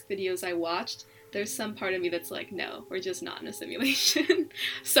Elon Musk videos I watched, there's some part of me that's like, no, we're just not in a simulation.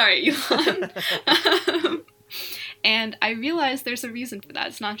 Sorry, Elon. um, and I realized there's a reason for that.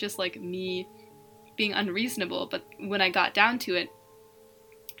 It's not just like me being unreasonable, but when I got down to it,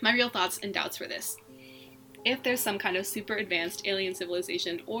 my real thoughts and doubts were this. If there's some kind of super advanced alien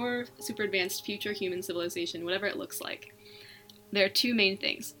civilization or super advanced future human civilization, whatever it looks like, there are two main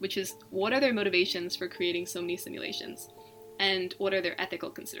things, which is what are their motivations for creating so many simulations, and what are their ethical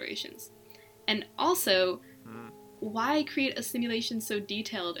considerations? And also, Mm. why create a simulation so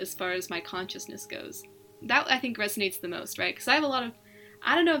detailed as far as my consciousness goes? That I think resonates the most, right? Because I have a lot of,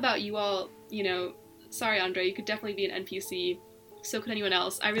 I don't know about you all, sorry, Andre, you could definitely be an NPC, so could anyone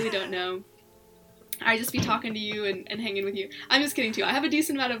else. I really don't know. I just be talking to you and hanging with you. I'm just kidding too. I have a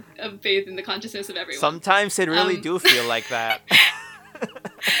decent amount of faith in the consciousness of everyone. Sometimes it really Um, do feel like that.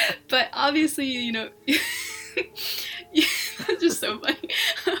 but obviously, that's just so funny.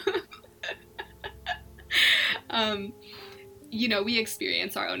 um, we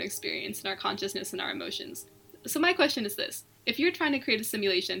experience our own experience and our consciousness and our emotions. So my question is this. If you're trying to create a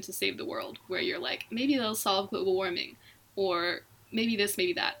simulation to save the world, where you're like, maybe they'll solve global warming, or maybe this,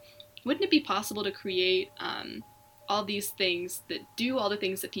 maybe that, wouldn't it be possible to create all these things that do all the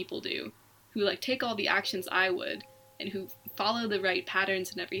things that people do, who like take all the actions I would, and who follow the right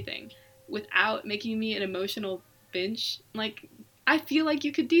patterns and everything, without making me an emotional binge? Like, I feel like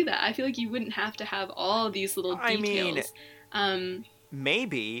you could do that. I feel like you wouldn't have to have all these little I mean, details. Um,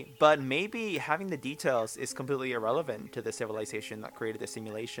 Maybe, but maybe having the details is completely irrelevant to the civilization that created the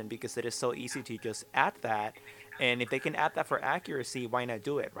simulation because it is so easy to just add that. And if they can add that for accuracy, why not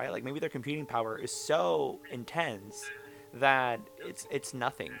do it, right? Like maybe their computing power is so intense that it's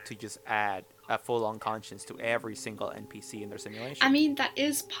nothing to just add a full-on conscience to every single NPC in their simulation. I mean, that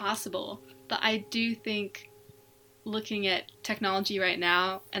is possible, but I do think looking at technology right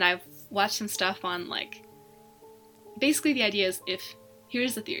now, and I've watched some stuff on like, basically the idea is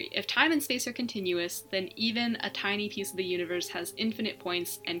here's the theory. If time and space are continuous, then even a tiny piece of the universe has infinite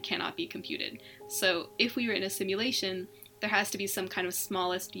points and cannot be computed. So if we were in a simulation, there has to be some kind of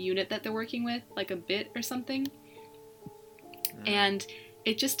smallest unit that they're working with, like a bit or something. And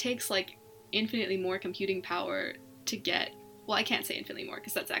it just takes like infinitely more computing power to get, well, I can't say infinitely more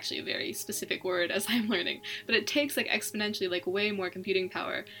because that's actually a very specific word as I'm learning, but it takes like exponentially like way more computing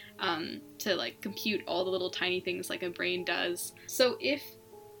power to like compute all the little tiny things like a brain does. So if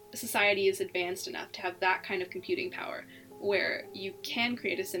society is advanced enough to have that kind of computing power where you can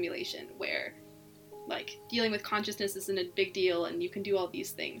create a simulation where like dealing with consciousness isn't a big deal and you can do all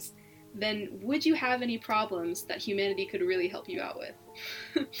these things, then would you have any problems that humanity could really help you out with?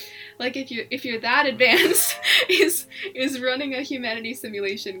 Like if you're that advanced, is running a humanity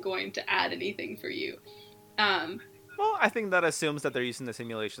simulation going to add anything for you? Well, I think that assumes that they're using the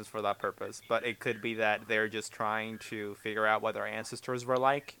simulations for that purpose, but it could be that they're just trying to figure out what their ancestors were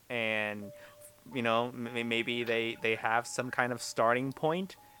like, and maybe they have some kind of starting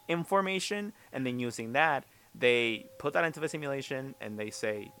point information, and then using that, they put that into the simulation, and they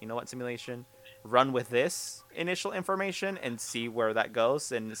say, you know what, simulation, run with this initial information and see where that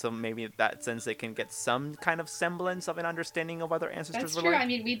goes. And so maybe in that sense they can get some kind of semblance of an understanding of what their ancestors were like. That's true. I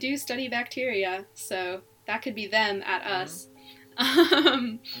mean, we do study bacteria, so that could be them at us.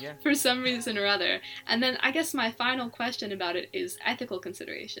 For some reason or other. And then I guess my final question about it is ethical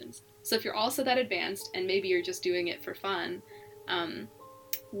considerations. So if you're also that advanced and maybe you're just doing it for fun,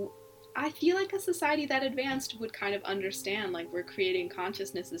 I feel like a society that advanced would kind of understand, like, we're creating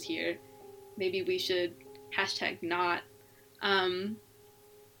consciousnesses here. Maybe we should #not. I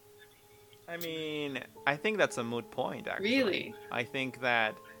mean, I think that's a moot point, actually. Really? I think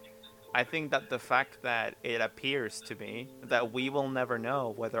that the fact that it appears to me that we will never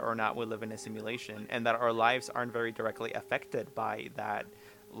know whether or not we live in a simulation, and that our lives aren't very directly affected by that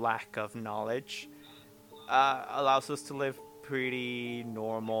lack of knowledge, allows us to live pretty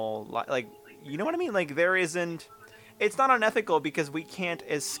normal, like, you know what I mean? Like, it's not unethical because we can't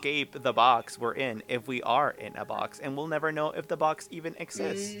escape the box we're in if we are in a box, and we'll never know if the box even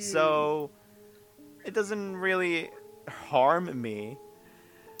exists. So it doesn't really harm me.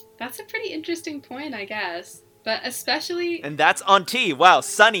 That's a pretty interesting point, I guess. But especially... And that's on T. Wow,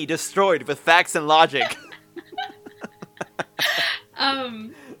 Sunny destroyed with facts and logic.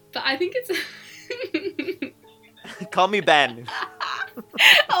 But I think it's... Call me Ben.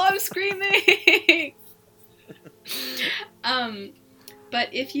 Oh, I'm screaming! But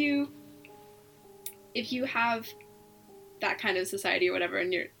if you have that kind of society or whatever,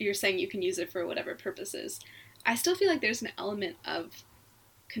 and you're saying you can use it for whatever purposes, I still feel like there's an element of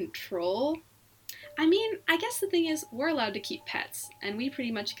control. I mean, I guess the thing is, we're allowed to keep pets, and we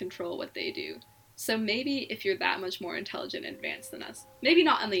pretty much control what they do. So maybe if you're that much more intelligent and advanced than us, maybe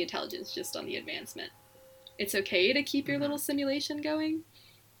not on the intelligence, just on the advancement, it's okay to keep your little simulation going.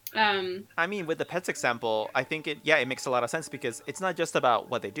 I mean, with the pets example, I think it makes a lot of sense because it's not just about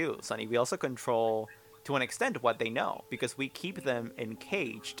what they do, Sunny. We also control, to an extent, what they know because we keep them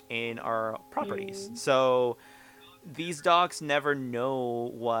encaged in our properties. So these dogs never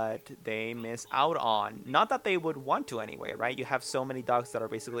know what they miss out on. Not that they would want to anyway, right? You have so many dogs that are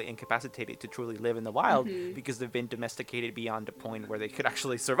basically incapacitated to truly live in the wild because they've been domesticated beyond the point where they could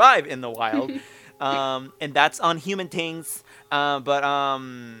actually survive in the wild. And that's on human things.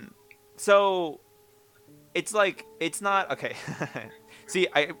 So it's like, it's not, okay. See,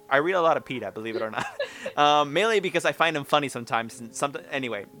 I read a lot of PETA, believe it or not. Mainly because I find them funny sometimes. And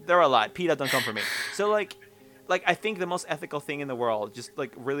anyway, there are a lot. PETA don't come for me. So like I think the most ethical thing in the world, just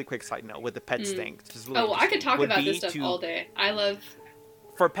like really quick side note with the pets thing. Really I could talk about this stuff all day. I love...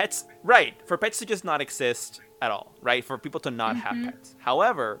 For pets to just not exist at all, right? For people to not have pets.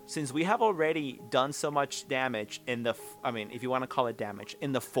 However, since we have already done so much damage if you want to call it damage,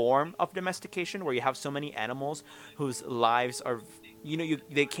 in the form of domestication, where you have so many animals whose lives are,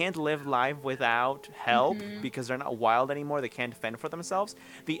 they can't live life without help because they're not wild anymore. They can't fend for themselves.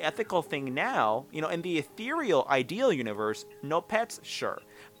 The ethical thing now, in the ethereal ideal universe, no pets, sure.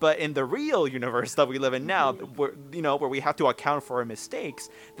 But in the real universe that we live in now, where we have to account for our mistakes,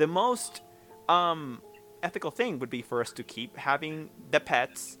 the most ethical thing would be for us to keep having the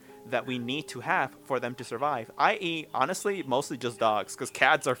pets that we need to have for them to survive, i.e. honestly mostly just dogs, because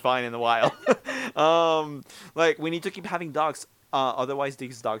cats are fine in the wild. Like we need to keep having dogs, otherwise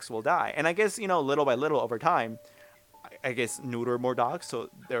these dogs will die. And I guess, little by little over time, I guess neuter more dogs, so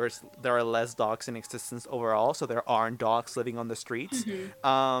there are less dogs in existence overall, so there aren't dogs living on the streets.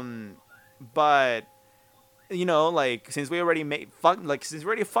 But like since we already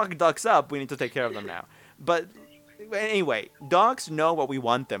fucked ducks up, we need to take care of them now. But anyway, dogs know what we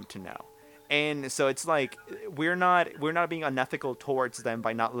want them to know. And so it's like we're not being unethical towards them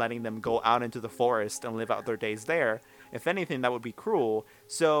by not letting them go out into the forest and live out their days there. If anything, that would be cruel.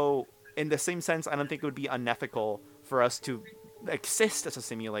 So in the same sense, I don't think it would be unethical for us to exist as a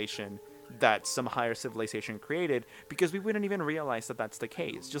simulation that some higher civilization created, because we wouldn't even realize that that's the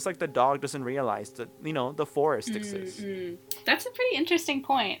case. Just like the dog doesn't realize that, the forest exists. That's a pretty interesting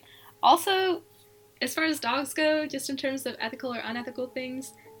point. Also, as far as dogs go, just in terms of ethical or unethical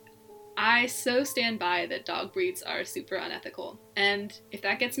things, I so stand by that dog breeds are super unethical. And if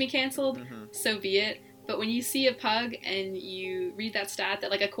that gets me canceled, so be it. But when you see a pug and you read that stat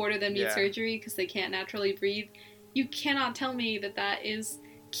that like a quarter of them need surgery because they can't naturally breathe, you cannot tell me that that is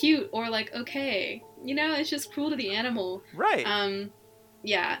cute or like okay. It's just cruel to the animal. Right.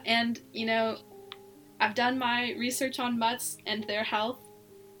 Yeah, and I've done my research on mutts and their health.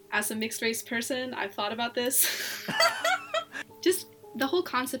 As a mixed race person, I've thought about this. Just the whole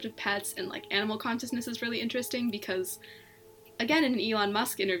concept of pets and like animal consciousness is really interesting because, again, in an Elon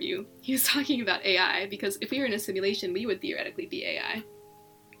Musk interview, he was talking about AI, because if we were in a simulation, we would theoretically be AI.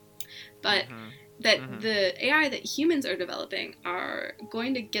 But the AI that humans are developing are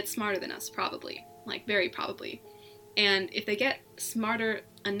going to get smarter than us, probably. Like, very probably. And if they get smarter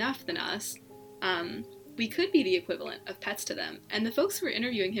enough than us, we could be the equivalent of pets to them. And the folks who were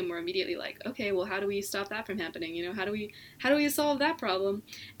interviewing him were immediately like, okay, well, how do we stop that from happening? How do we solve that problem?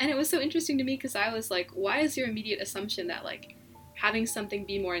 And it was so interesting to me because I was like, why is your immediate assumption that like having something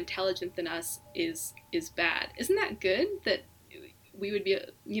be more intelligent than us is bad? Isn't that good? That we would be,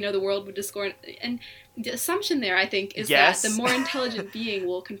 the world would discord. And the assumption there, I think, is that the more intelligent being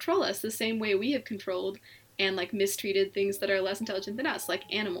will control us the same way we have controlled and like mistreated things that are less intelligent than us, like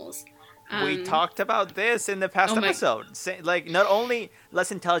animals. We talked about this in the past episode. Like, not only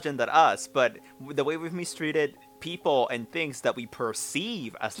less intelligent than us, but the way we've mistreated people and things that we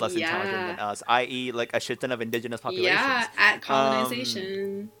perceive as less intelligent than us, i.e. like a shit ton of indigenous populations. Yeah, at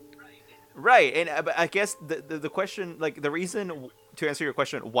colonization. Right, and I guess the question, like the reason to answer your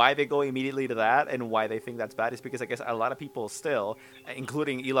question, why they go immediately to that and why they think that's bad is because I guess a lot of people still,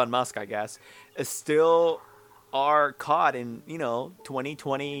 including Elon Musk, I guess, still are caught in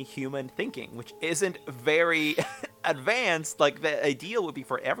 2020 human thinking, which isn't very advanced. Like the ideal would be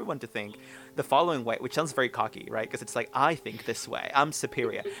for everyone to think the following way, which sounds very cocky, right? Because it's like, I think this way, I'm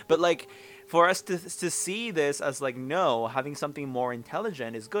superior. But like for us to see this as like, no, having something more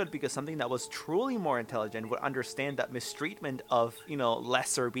intelligent is good, because something that was truly more intelligent would understand that mistreatment of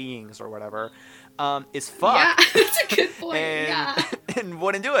lesser beings or whatever is fucked. Yeah, that's a good point. And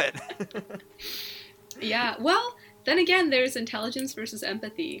wouldn't do it. Yeah, well, then again, there's intelligence versus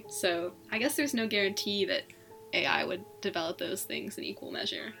empathy, so I guess there's no guarantee that AI would develop those things in equal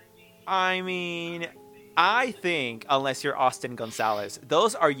measure. I mean, I think, unless you're Austin Gonzalez,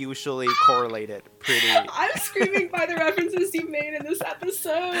 those are usually correlated pretty... I'm screaming by the references you made in this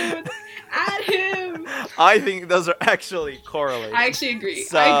episode! At him! I think those are actually correlated. I actually agree.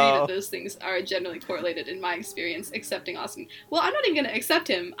 I agree that those things are generally correlated in my experience, excepting Austin. Well, I'm not even going to accept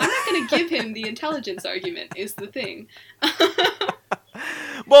him. I'm not going to give him the intelligence argument, is the thing.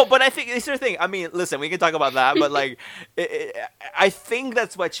 Well, but I think it's the thing. I mean, listen, we can talk about that, but like, I think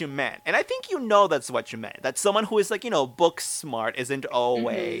that's what you meant, and I think that's what you meant. That someone who is like book smart isn't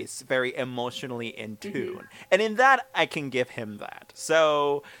always very emotionally in tune, and in that I can give him that.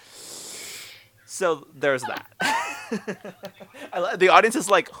 So there's that. The audience is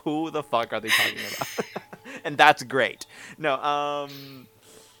like, who the fuck are they talking about? And that's great. No,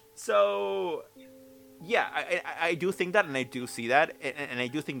 so. Yeah, I do think that, and I do see that, and I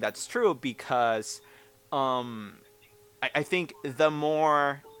do think that's true because I think the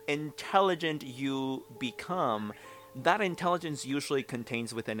more intelligent you become, that intelligence usually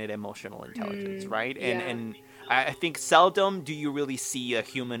contains within it emotional intelligence, right? Yeah. And I think seldom do you really see a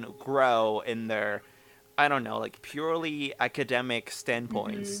human grow in their, I don't know, like purely academic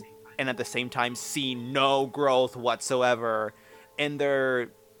standpoints, and at the same time see no growth whatsoever in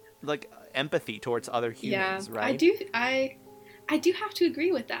their, like, empathy towards other humans, right? I do have to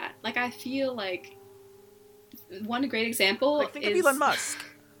agree with that. Like, I feel like one great example think of Elon Musk.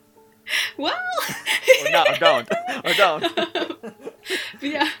 Well, or not, or don't, or don't. But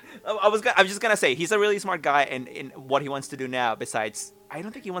yeah. I was just gonna say he's a really smart guy, and in what he wants to do now, besides, I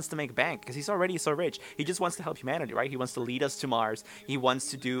don't think he wants to make bank because he's already so rich. He just wants to help humanity, right? He wants to lead us to Mars. He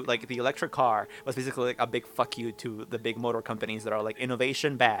wants to do like the electric car was basically like a big fuck you to the big motor companies that are like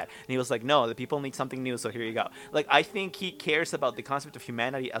innovation bad. And he was like, no, the people need something new, so here you go. Like I think he cares about the concept of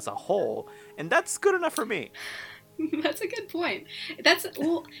humanity as a whole, and that's good enough for me. That's a good point. That's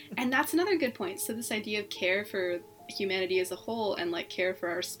well, and that's another good point. So this idea of care for humanity as a whole and like care for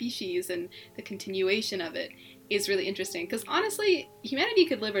our species and the continuation of it is really interesting because honestly humanity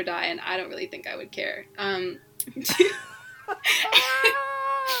could live or die and I don't really think I would care because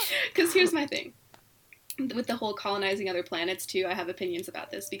here's my thing with the whole colonizing other planets too. I have opinions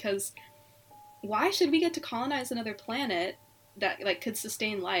about this because why should we get to colonize another planet that like could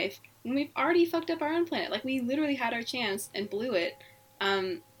sustain life when we've already fucked up our own planet? Like we literally had our chance and blew it.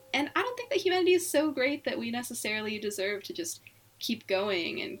 And I don't think that humanity is so great that we necessarily deserve to just keep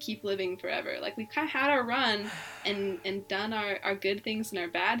going and keep living forever. Like, we've kind of had our run and done our good things and our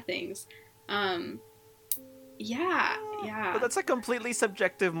bad things. Yeah. But that's a completely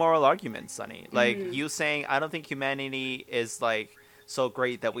subjective moral argument, Sunny. Like, you saying, I don't think humanity is, like, so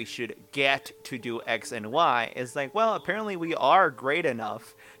great that we should get to do X and Y is like, well, apparently we are great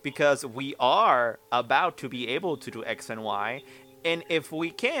enough because we are about to be able to do X and Y. And if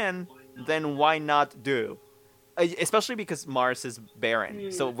we can, then why not do? Especially because Mars is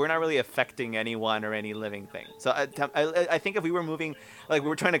barren, so we're not really affecting anyone or any living thing. So I think if we were moving, like we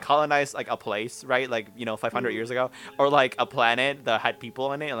were trying to colonize like a place, right? Like 500 years ago, or like a planet that had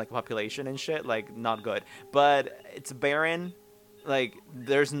people in it and like population and shit, like not good. But it's barren. Like,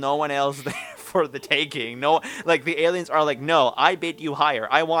 there's no one else there for the taking. No, like, the aliens are like, no, I bid you higher.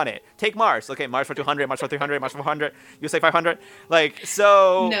 I want it. Take Mars. Okay, Mars for 200, Mars for 300, Mars for 400. You say 500? Like,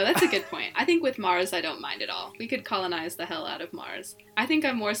 so... No, that's a good point. I think with Mars, I don't mind at all. We could colonize the hell out of Mars. I think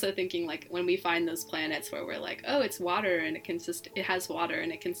I'm more so thinking, like, when we find those planets where we're like, oh, it's water and it has water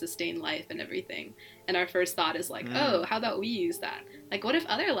and it can sustain life and everything. And our first thought is like, oh, how about we use that? Like, what if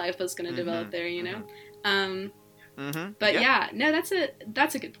other life was going to develop there, you know? But yeah, no, that's a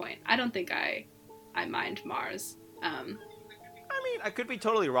good point. I don't think I mind Mars. I mean, I could be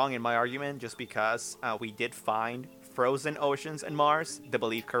totally wrong in my argument just because we did find frozen oceans in Mars. The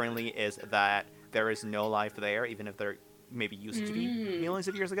belief currently is that there is no life there, even if there maybe used to be millions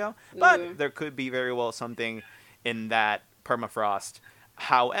of years ago. But there could be very well something in that permafrost.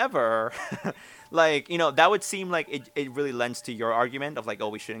 However, like, that would seem like it really lends to your argument of like, oh,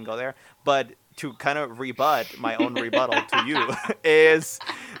 we shouldn't go there. But to kind of rebut my own rebuttal to you is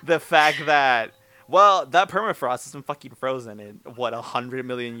the fact that, well, that permafrost has been fucking frozen in, 100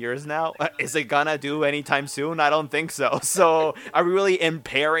 million years now? Is it gonna do anytime soon? I don't think so. So are we really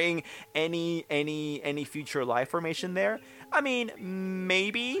impairing any future life formation there? I mean,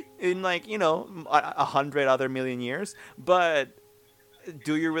 maybe in like, 100 other million years, but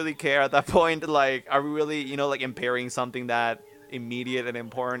do you really care at that point? Like, are we really, like impairing something that immediate and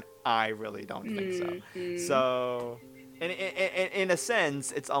important? I really don't think so. So, in a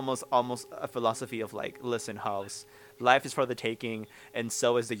sense, it's almost a philosophy of like, listen, house, life is for the taking, and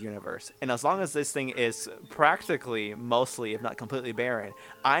so is the universe. And as long as this thing is practically, mostly, if not completely barren,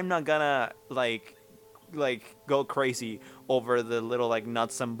 I'm not gonna like go crazy over the little like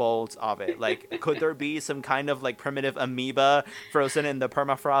nuts and bolts of it. Like, could there be some kind of like primitive amoeba frozen in the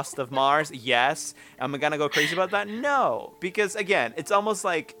permafrost of Mars? Yes. Am I gonna go crazy about that? No, because again, it's almost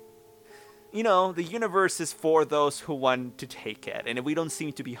like, the universe is for those who want to take it, and we don't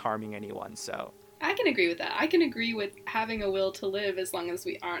seem to be harming anyone. So I can agree with that. I can agree with having a will to live as long as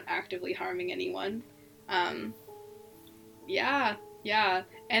we aren't actively harming anyone. Yeah.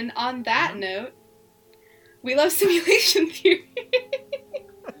 And on that note, we love simulation theory.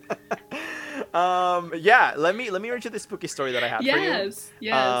 Let me read you the spooky story that I have for you. Yes.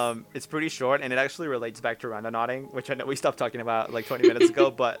 It's pretty short, and it actually relates back to randonauting, which I know we stopped talking about like 20 minutes ago,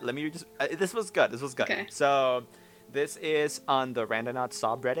 but let me just this was good. Okay. So this is on the Randonaut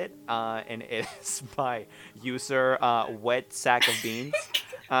subreddit, and it is by user wet sack of beans.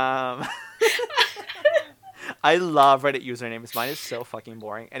 I love Reddit usernames. Mine is so fucking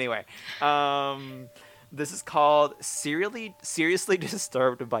boring. Anyway, this is called Seriously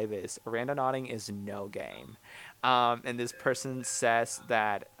Disturbed by This. Randonauting is no game. And this person says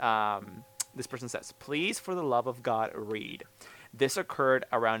that, please, for the love of God, read. This occurred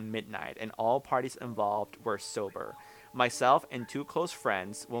around midnight, and all parties involved were sober. Myself and two close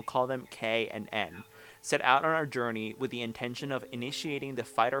friends, we'll call them K and N, set out on our journey with the intention of initiating the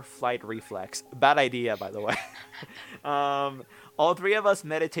fight or flight reflex. Bad idea, by the way. All three of us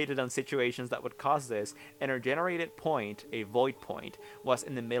meditated on situations that would cause this, and our generated point, a void point, was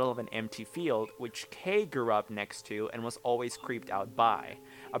in the middle of an empty field, which Kay grew up next to and was always creeped out by.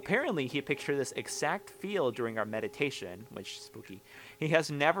 Apparently, he pictured this exact field during our meditation, which is spooky. He has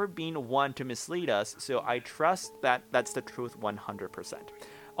never been one to mislead us, so I trust that that's the truth 100%.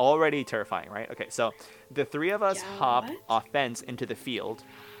 Already terrifying, right? Okay, so the three of us hop off fence into the field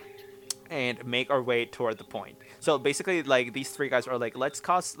and make our way toward the point. So basically, like, these three guys are like, let's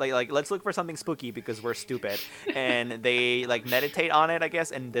look for something spooky because we're stupid, and they like meditate on it, I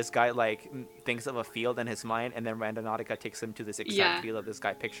guess. And this guy like thinks of a field in his mind, and then Randonautica takes him to this exact field that this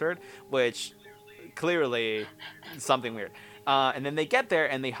guy pictured, which clearly something weird. And then they get there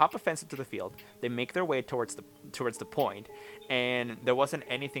and they hop a fence into the field. They make their way towards the point, and there wasn't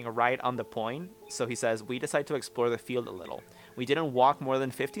anything right on the point. So he says, we decide to explore the field a little. We didn't walk more than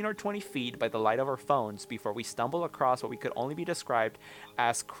 15 or 20 feet by the light of our phones before we stumbled across what we could only be described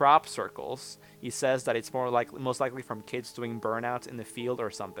as crop circles. He says that it's most likely from kids doing burnouts in the field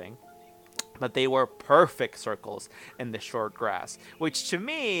or something. But they were perfect circles in the short grass, which to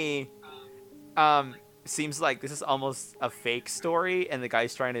me seems like this is almost a fake story, and the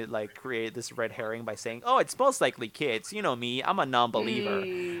guy's trying to like create this red herring by saying, oh, it's most likely kids, you know me, I'm a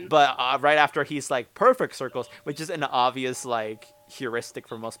non-believer. But right after he's like perfect circles, which is an obvious like heuristic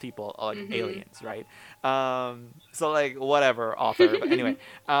for most people, like aliens, right? So like whatever, author. But anyway,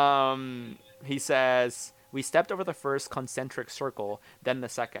 he says, we stepped over the first concentric circle, then the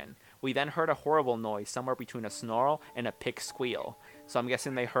second. We then heard a horrible noise somewhere between a snarl and a pig squeal. So I'm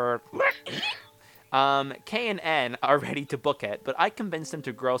guessing they heard K and N are ready to book it, but I convinced them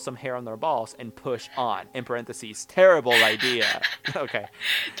to grow some hair on their balls and push on. In parentheses, terrible idea. Okay.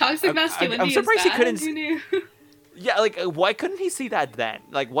 Toxic masculinity. I'm surprised is bad. he couldn't. Who knew? Yeah, like why couldn't he see that then?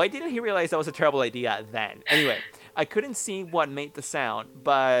 Like why didn't he realize that was a terrible idea then? Anyway, I couldn't see what made the sound,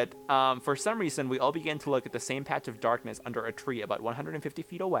 but for some reason we all began to look at the same patch of darkness under a tree about 150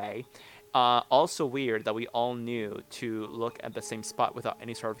 feet away. Also weird that we all knew to look at the same spot without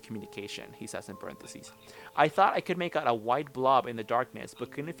any sort of communication, he says in parentheses. I thought I could make out a white blob in the darkness,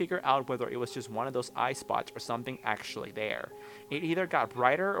 but couldn't figure out whether it was just one of those eye spots or something actually there. It either got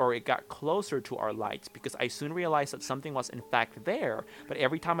brighter or it got closer to our lights, because I soon realized that something was in fact there, but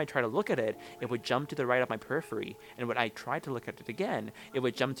every time I tried to look at it, it would jump to the right of my periphery, and when I tried to look at it again, it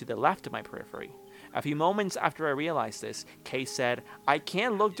would jump to the left of my periphery. A few moments after I realized this, Kay said, I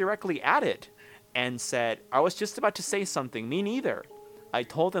can't look directly at it, and said, I was just about to say something, me neither. I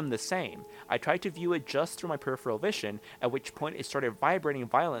told them the same. I tried to view it just through my peripheral vision, at which point it started vibrating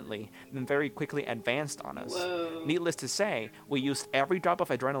violently, then very quickly advanced on us. Whoa. Needless to say, we used every drop of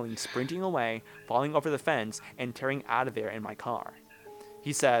adrenaline sprinting away, falling over the fence, and tearing out of there in my car.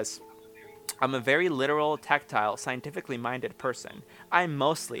 He says, I'm a very literal, tactile, scientifically minded person. I'm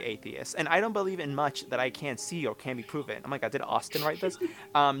mostly atheist, and I don't believe in much that I can't see or can be proven. Oh my god, did Austin write this?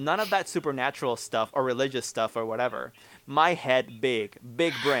 None of that supernatural stuff or religious stuff or whatever. My head big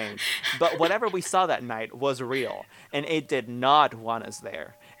brain. But whatever we saw that night was real, and it did not want us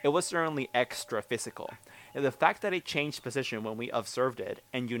there. It was certainly extra physical. And the fact that it changed position when we observed it,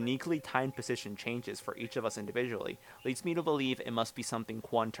 and uniquely timed position changes for each of us individually, leads me to believe it must be something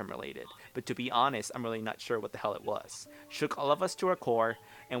quantum related. But to be honest, I'm really not sure what the hell it was. Shook all of us to our core,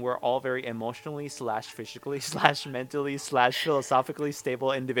 and we're all very emotionally / physically / mentally / philosophically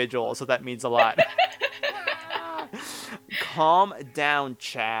stable individuals, so that means a lot. Calm down,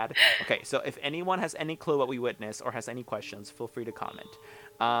 Chad. Okay, so if anyone has any clue what we witnessed or has any questions, feel free to comment.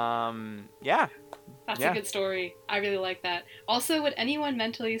 Yeah. That's a good story. I really like that. Also, would anyone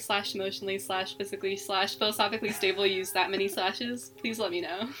mentally / emotionally / physically / philosophically stable use that many slashes? Please let me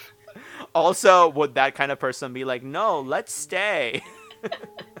know. Also, would that kind of person be like, no, let's stay?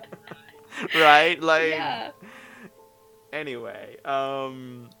 Right? Like, yeah. Anyway,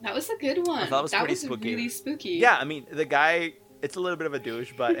 that was a good one. That was pretty spooky. Really spooky. Yeah, I mean, the guy, it's a little bit of a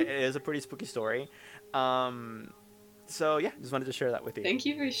douche, but it is a pretty spooky story. So yeah, just wanted to share that with you. Thank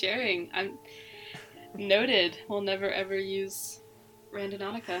you for sharing. I'm noted. We'll never ever use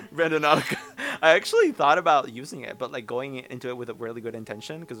Randonautica. I actually thought about using it, but like going into it with a really good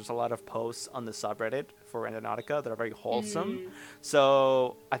intention, because there's a lot of posts on the subreddit for Randonautica that are very wholesome.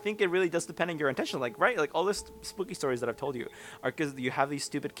 So I think it really does depend on your intention. Like, right, like all these spooky stories that I've told you are because you have these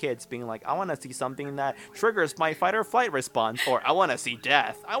stupid kids being like, I want to see something that triggers my fight or flight response, or I want to see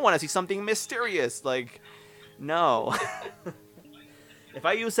death. I want to see something mysterious. Like, no. If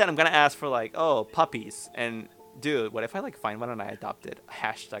I use that, I'm gonna ask for like, oh, puppies, and Dude, what if I like find one and I adopt it?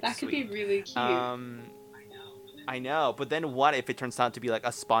 Hashtag That could sweet. be really cute. I know, but then what if it turns out to be like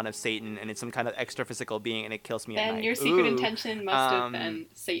a spawn of Satan and it's some kind of extra physical being and it kills me at Then night? your secret Ooh, intention must have been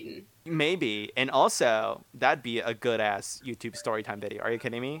Satan. maybe. And also, that'd be a good ass YouTube story time video. Are you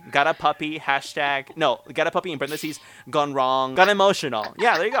kidding me? Got a puppy, hashtag, no, got a puppy in parentheses, gone wrong, got emotional.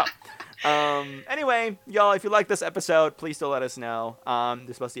 Yeah, there you go. Anyway, y'all, if you like this episode, please do let us know.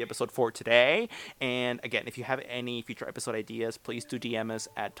 This was the episode for today. And again, if you have any future episode ideas, please do DM us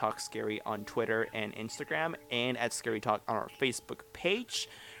at Talk Scary on Twitter and Instagram, and at Scary Talk on our Facebook page.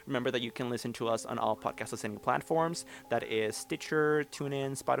 Remember that you can listen to us on all podcast listening platforms. That is Stitcher,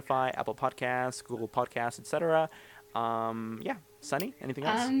 TuneIn, Spotify, Apple Podcasts, Google Podcasts, etc. Yeah, Sunny, anything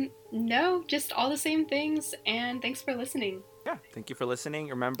else? No, just all the same things, and thanks for listening. Yeah, thank you for listening.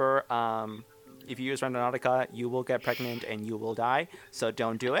 Remember, if you use Randonautica, you will get pregnant and you will die. So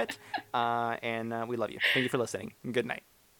don't do it. And we love you. Thank you for listening. Good night.